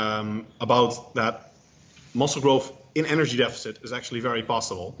article about that muscle growth in energy deficit is actually very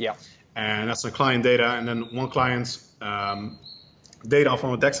possible. Yeah. And that's the client data. And then one client's data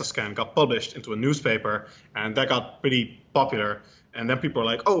from a DEXA scan got published into a newspaper, and that got pretty popular. And then people are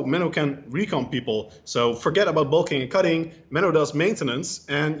like, oh, Menno can recomp people. So forget about bulking and cutting. Menno does maintenance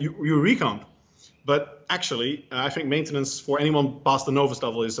and you recomp. But actually, I think maintenance for anyone past the novice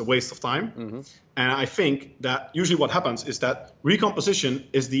level is a waste of time. And I think that usually what happens is that recomposition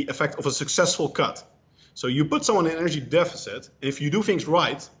is the effect of a successful cut. So you put someone in energy deficit, and if you do things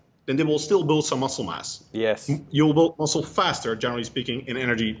right, then they will still build some muscle mass. Yes. You'll build muscle faster, generally speaking, in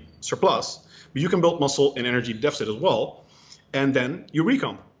energy surplus. But you can build muscle in energy deficit as well. And then you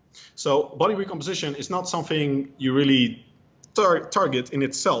recomp. So body recomposition is not something you really target in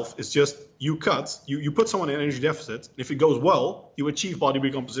itself. It's just you cut, you put someone in energy deficit. If it goes well, you achieve body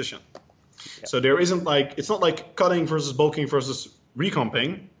recomposition. Yeah. So there isn't like, it's not like cutting versus bulking versus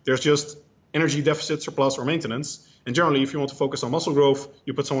recomping. There's just energy deficit, surplus, or maintenance. And generally, if you want to focus on muscle growth,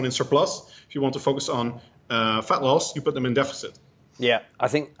 you put someone in surplus. If you want to focus on fat loss, you put them in deficit. Yeah, I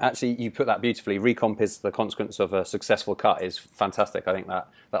think actually you put that beautifully. Recomp is the consequence of a successful cut is fantastic. I think that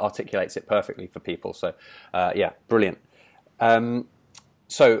articulates it perfectly for people. So yeah, brilliant.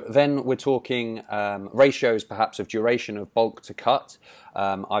 So then we're talking ratios perhaps of duration of bulk to cut.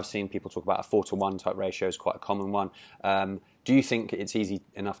 I've seen people talk about a 4:1 type ratio is quite a common one. Do you think it's easy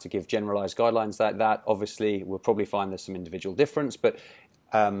enough to give generalized guidelines like that? Obviously, we'll probably find there's some individual difference, but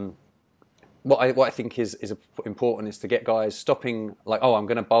what I think is important is to get guys stopping like, oh, I'm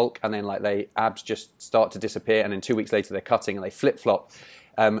going to bulk, and then like they abs just start to disappear, and then 2 weeks later they're cutting and they flip flop.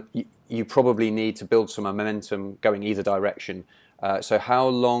 You probably need to build some momentum going either direction. So how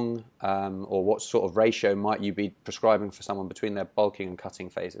long or what sort of ratio might you be prescribing for someone between their bulking and cutting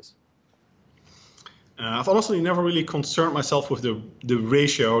phases? I've honestly never really concerned myself with the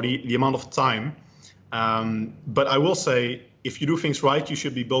ratio or the amount of time. But I will say, if you do things right, you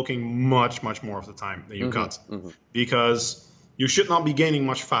should be bulking much more of the time than you cut. Because you should not be gaining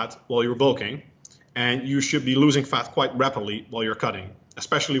much fat while you're bulking, and you should be losing fat quite rapidly while you're cutting,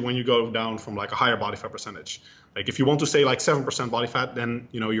 especially when you go down from like a higher body fat percentage. Like if you want to stay like 7% body fat, then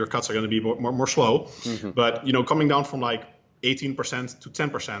your cuts are going to be more slow. But coming down from like 18% to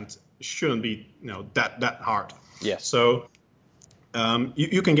 10% shouldn't be that hard. Yes. So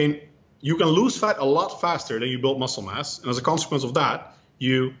you can lose fat a lot faster than you build muscle mass, and as a consequence of that,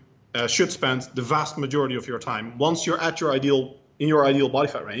 you should spend the vast majority of your time, once you're at your ideal body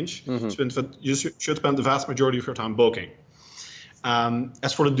fat range, you should spend the vast majority of your time bulking.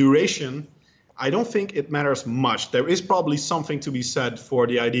 As for the duration, I don't think it matters much. There is probably something to be said for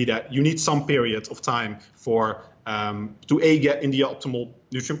the idea that you need some period of time for to get in the optimal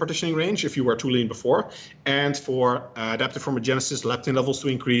nutrient partitioning range if you were too lean before, and for adaptive thermogenesis, leptin levels to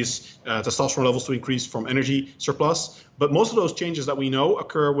increase, testosterone levels to increase from energy surplus. But most of those changes that we know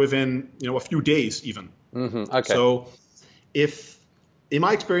occur within a few days even. Okay. So if, in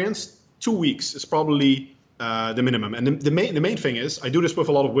my experience, 2 weeks is probably the minimum. And the main thing is, I do this with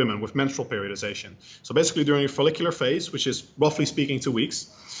a lot of women with menstrual periodization. So basically during a follicular phase, which is roughly speaking 2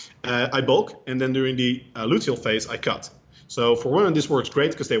 weeks, I bulk, and then during the luteal phase, I cut. So for women, this works great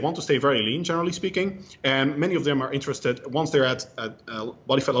because they want to stay very lean, generally speaking. And many of them are interested, once they're at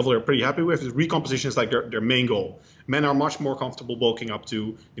body fat level they're pretty happy with, recomposition is like their main goal. Men are much more comfortable bulking up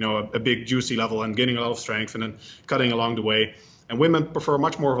to a big juicy level and gaining a lot of strength and then cutting along the way. And women prefer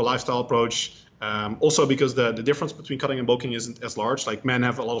much more of a lifestyle approach. Also because the difference between cutting and bulking isn't as large. Like men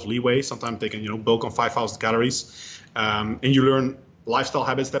have a lot of leeway. Sometimes they can bulk on 5,000 calories. And you learn lifestyle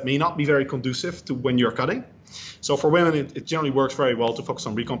habits that may not be very conducive to when you're cutting. So for women, it generally works very well to focus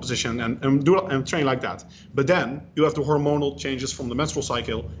on recomposition and train like that. But then you have the hormonal changes from the menstrual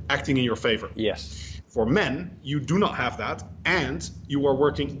cycle acting in your favor. Yes. For men, you do not have that, and you are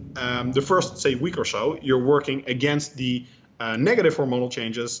working the first, say, week or so, you're working against the negative hormonal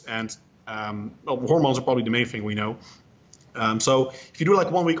changes, and hormones are probably the main thing we know. So if you do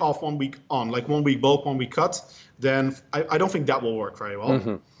like 1 week off, 1 week on, like 1 week bulk, 1 week cut, then I don't think that will work very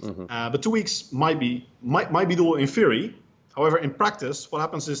well. But 2 weeks might be doable in theory. However, in practice, what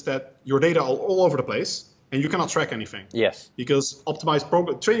happens is that your data are all over the place, and you cannot track anything. Yes. Because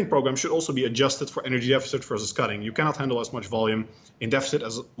optimized training programs should also be adjusted for energy deficit versus cutting. You cannot handle as much volume in deficit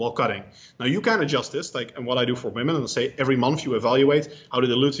as while cutting. Now you can adjust this, like and what I do for women, and say every month you evaluate how did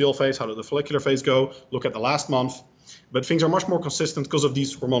the luteal phase, how did the follicular phase go, look at the last month. But things are much more consistent because of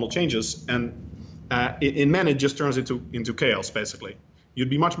these hormonal changes. And in men, it just turns into chaos, basically. You'd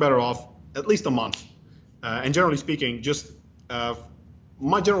be much better off at least a month. And generally speaking, just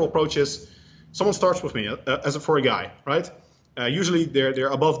my general approach is, someone starts with me for a guy, right? Usually they're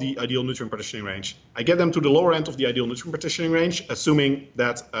above the ideal nutrient partitioning range. I get them to the lower end of the ideal nutrient partitioning range, assuming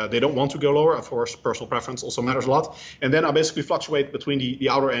that they don't want to go lower. Of course, personal preference also matters a lot. And then I basically fluctuate between the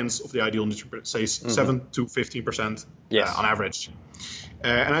outer ends of the ideal nutrient, say 7 to 15% on average.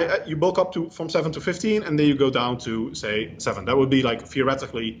 And you bulk up from 7 to 15, and then you go down to, say, 7. That would be like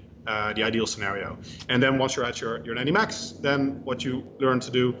theoretically the ideal scenario. And then once you're at your 90 max, then what you learn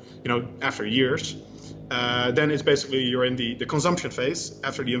to do, after years, then it's basically you're in the consumption phase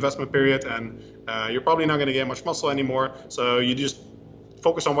after the investment period, and you're probably not going to get much muscle anymore. So you just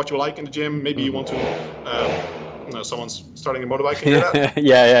focus on what you like in the gym. Maybe you want to, someone's starting a motorbike. Can you hear that?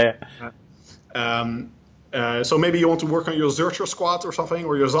 Yeah. So maybe you want to work on your Zercher squat or something,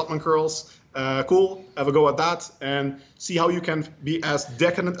 or your Zatman curls. Cool, have a go at that and see how you can be as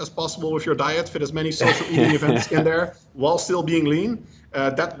decadent as possible with your diet, fit as many social eating events in there while still being lean.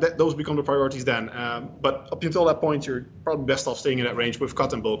 Those become the priorities then. But up until that point, you're probably best off staying in that range with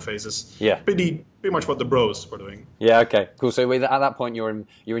cut and bulk phases. Yeah. Pretty much what the bros were doing. Yeah. Okay. Cool. So at that point, you're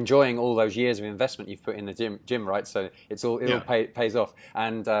enjoying all those years of investment you've put in the gym, right? So it all pays off.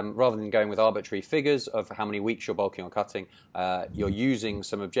 And rather than going with arbitrary figures of how many weeks you're bulking or cutting, you're using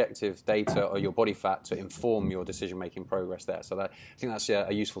some objective data or your body fat to inform your decision-making progress there. So I think that's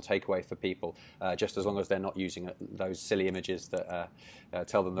a useful takeaway for people, just as long as they're not using those silly images that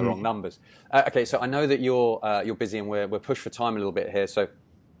tell them the wrong numbers. Okay, so I know that you're busy and we're pushed for time a little bit here, so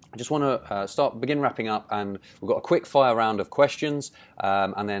I just want to begin wrapping up, and we've got a quick fire round of questions,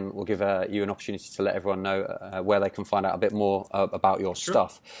 and then we'll give you an opportunity to let everyone know where they can find out a bit more about your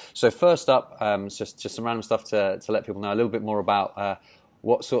stuff. So first up, just some random stuff to let people know a little bit more about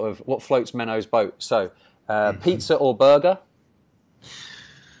what floats Menno's boat. So pizza or burger?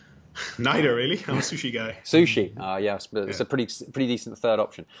 Neither, really. I'm a sushi guy. Sushi, yes, but it's a pretty decent third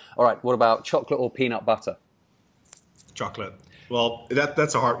option. All right, what about chocolate or peanut butter? Chocolate. Well,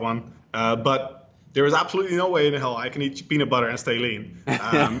 that's a hard one, but there is absolutely no way in hell I can eat peanut butter and stay lean.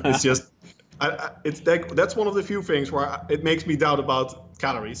 It's just, that's one of the few things where it makes me doubt about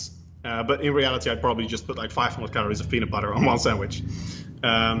calories. But in reality, I'd probably just put like 500 calories of peanut butter on one sandwich.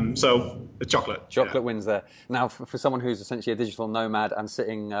 So chocolate. Chocolate wins there. Now, for someone who's essentially a digital nomad and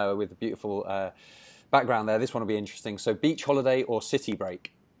sitting with a beautiful background there, this one will be interesting. So beach holiday or city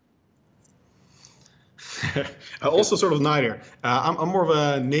break? Also sort of neither. I'm more of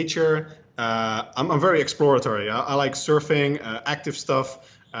a nature. I'm very exploratory. I like surfing, active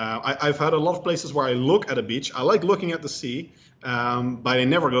stuff. I've had a lot of places where I look at a beach. I like looking at the sea, but I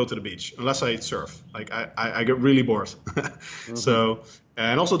never go to the beach unless I surf. Like I get really bored. So,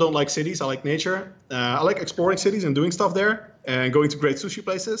 and also don't like cities. I like nature. I like exploring cities and doing stuff there and going to great sushi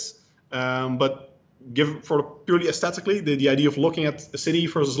places. But purely aesthetically, the idea of looking at a city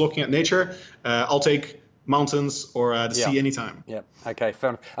versus looking at nature, I'll take mountains or the sea anytime. Yeah. Okay.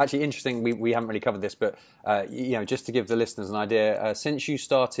 Fair enough. Actually, interesting. We haven't really covered this, but just to give the listeners an idea, since you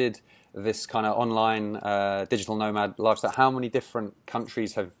started this kind of online digital nomad lifestyle, how many different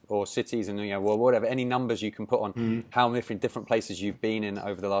countries or cities and whatever, any numbers you can put on how many different places you've been in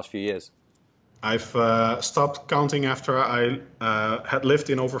over the last few years? I've stopped counting after I had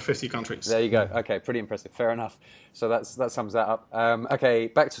lived in over 50 countries. There you go. Okay, pretty impressive. Fair enough. So that sums that up. Okay,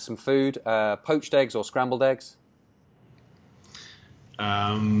 back to some food. Poached eggs or scrambled eggs?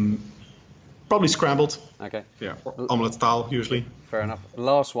 Probably scrambled. Okay. Yeah, omelette style usually. Fair enough.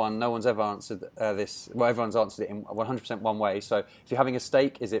 Last one. No one's ever answered this. Well, everyone's answered it in 100% one way. So if you're having a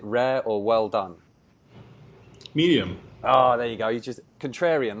steak, is it rare or well done? Medium. Oh, there you go. You just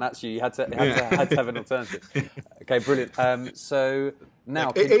contrarian. That's you. You had to have an alternative. Okay, brilliant. So now,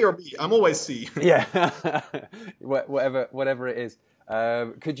 Like A or B. I'm always C. yeah, whatever it is.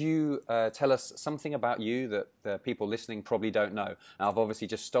 Could you tell us something about you that the people listening probably don't know? Now, I've obviously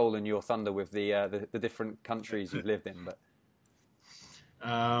just stolen your thunder with the different countries you've lived in, but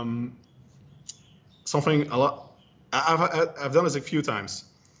Something a lot. I've done this a few times.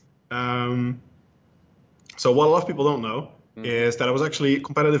 So what a lot of people don't know is that I was actually a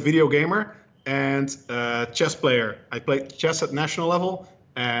competitive video gamer and chess player. I played chess at national level,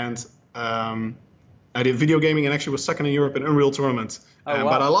 and I did video gaming and actually was second in Europe in Unreal Tournament. Wow.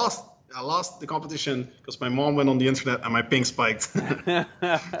 But I lost the competition because my mom went on the internet and my ping spiked.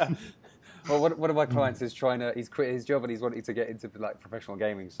 Well, one of my clients is he's quit his job and he's wanting to get into like professional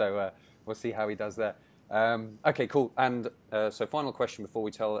gaming. So we'll see how he does there. Okay, cool. And so final question before we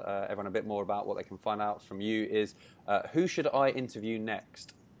tell everyone a bit more about what they can find out from you is, who should I interview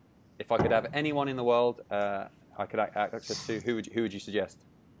next? If I could have anyone in the world I could access to, who would you suggest?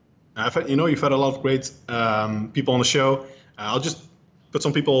 You've had a lot of great people on the show. I'll just put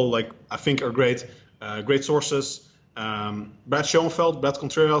some people like I think are great sources. Brad Schoenfeld, Brad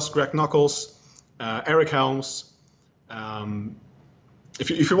Contreras, Greg Knuckles, Eric Helms. If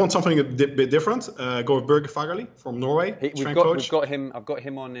you want something a bit different, go with Børge Fagerli from Norway. We've got him. I've got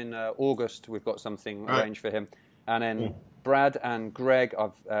him on in August. We've got something arranged for him, and then Brad and Greg.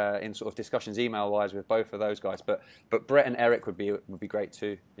 I've in sort of discussions email wise with both of those guys. But Brett and Eric would be great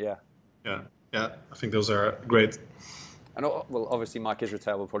too. Yeah. I think those are great. And well, obviously Mike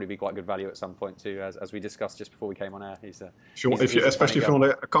Israel will probably be quite good value at some point too, as we discussed just before we came on air. Especially if you want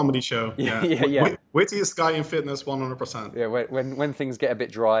a comedy show. Yeah. Wittiest guy in fitness, 100%. Yeah, when things get a bit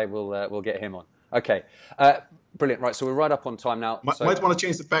dry, we'll get him on. Okay, brilliant. Right, so we're right up on time now. Might want to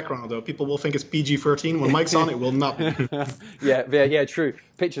change the background though. People will think it's PG-13 when Mike's on. It will not be. yeah, true.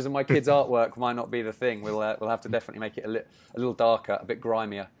 Pictures of my kids' artwork might not be the thing. We'll have to definitely make it a little darker, a bit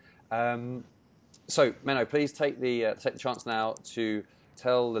grimier. So, Menno, please take the chance now to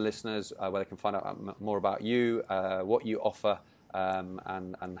tell the listeners where they can find out more about you, what you offer,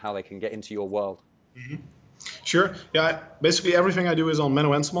 and how they can get into your world. Mm-hmm. Sure. Yeah. Basically, everything I do is on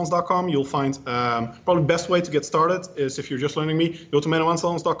mennohenselmans.com. You'll find probably the best way to get started is if you're just learning me, go to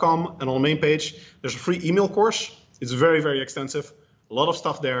mennohenselmans.com, and on the main page there's a free email course. It's very, very extensive. A lot of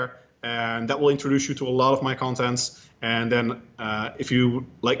stuff there, and that will introduce you to a lot of my contents. And then if you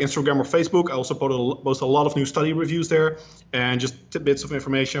like Instagram or Facebook, I also post a lot of new study reviews there and just tidbits of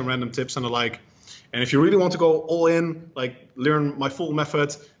information, random tips and the like. And if you really want to go all in, like learn my full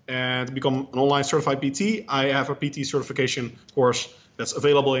method and become an online certified PT, I have a PT certification course that's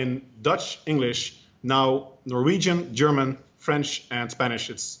available in Dutch, English, now Norwegian, German, French and Spanish.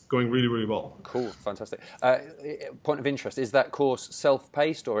 It's going really, really well. Cool, fantastic. Point of interest, is that course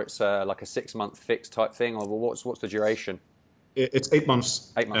self-paced or it's like a 6-month fixed type thing, or what's the duration? It's 8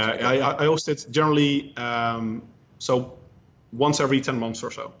 months. 8 months. Okay. I host it generally so once every 10 months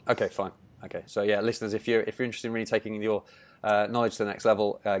or so. Okay, fine. Okay, so yeah, listeners, if you're interested in really taking your knowledge to the next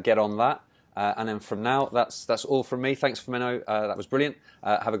level, get on that. And then from now, that's all from me. Thanks, Menno. That was brilliant.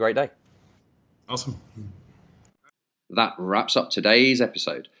 Have a great day. Awesome. That wraps up today's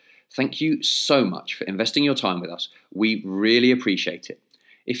episode. Thank you so much for investing your time with us. We really appreciate it.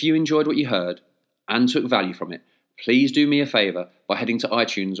 If you enjoyed what you heard and took value from it, please do me a favour by heading to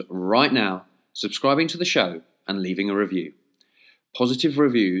iTunes right now, subscribing to the show and leaving a review. Positive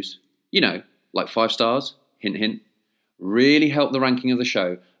reviews, like 5 stars, hint hint, really help the ranking of the show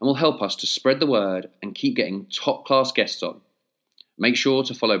and will help us to spread the word and keep getting top class guests on. Make sure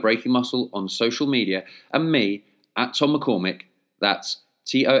to follow Breaking Muscle on social media and me at Tom McCormick, that's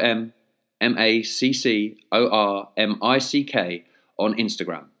TomMaccormick on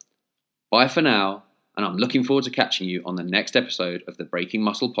Instagram. Bye for now, and I'm looking forward to catching you on the next episode of the Breaking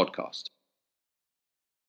Muscle podcast.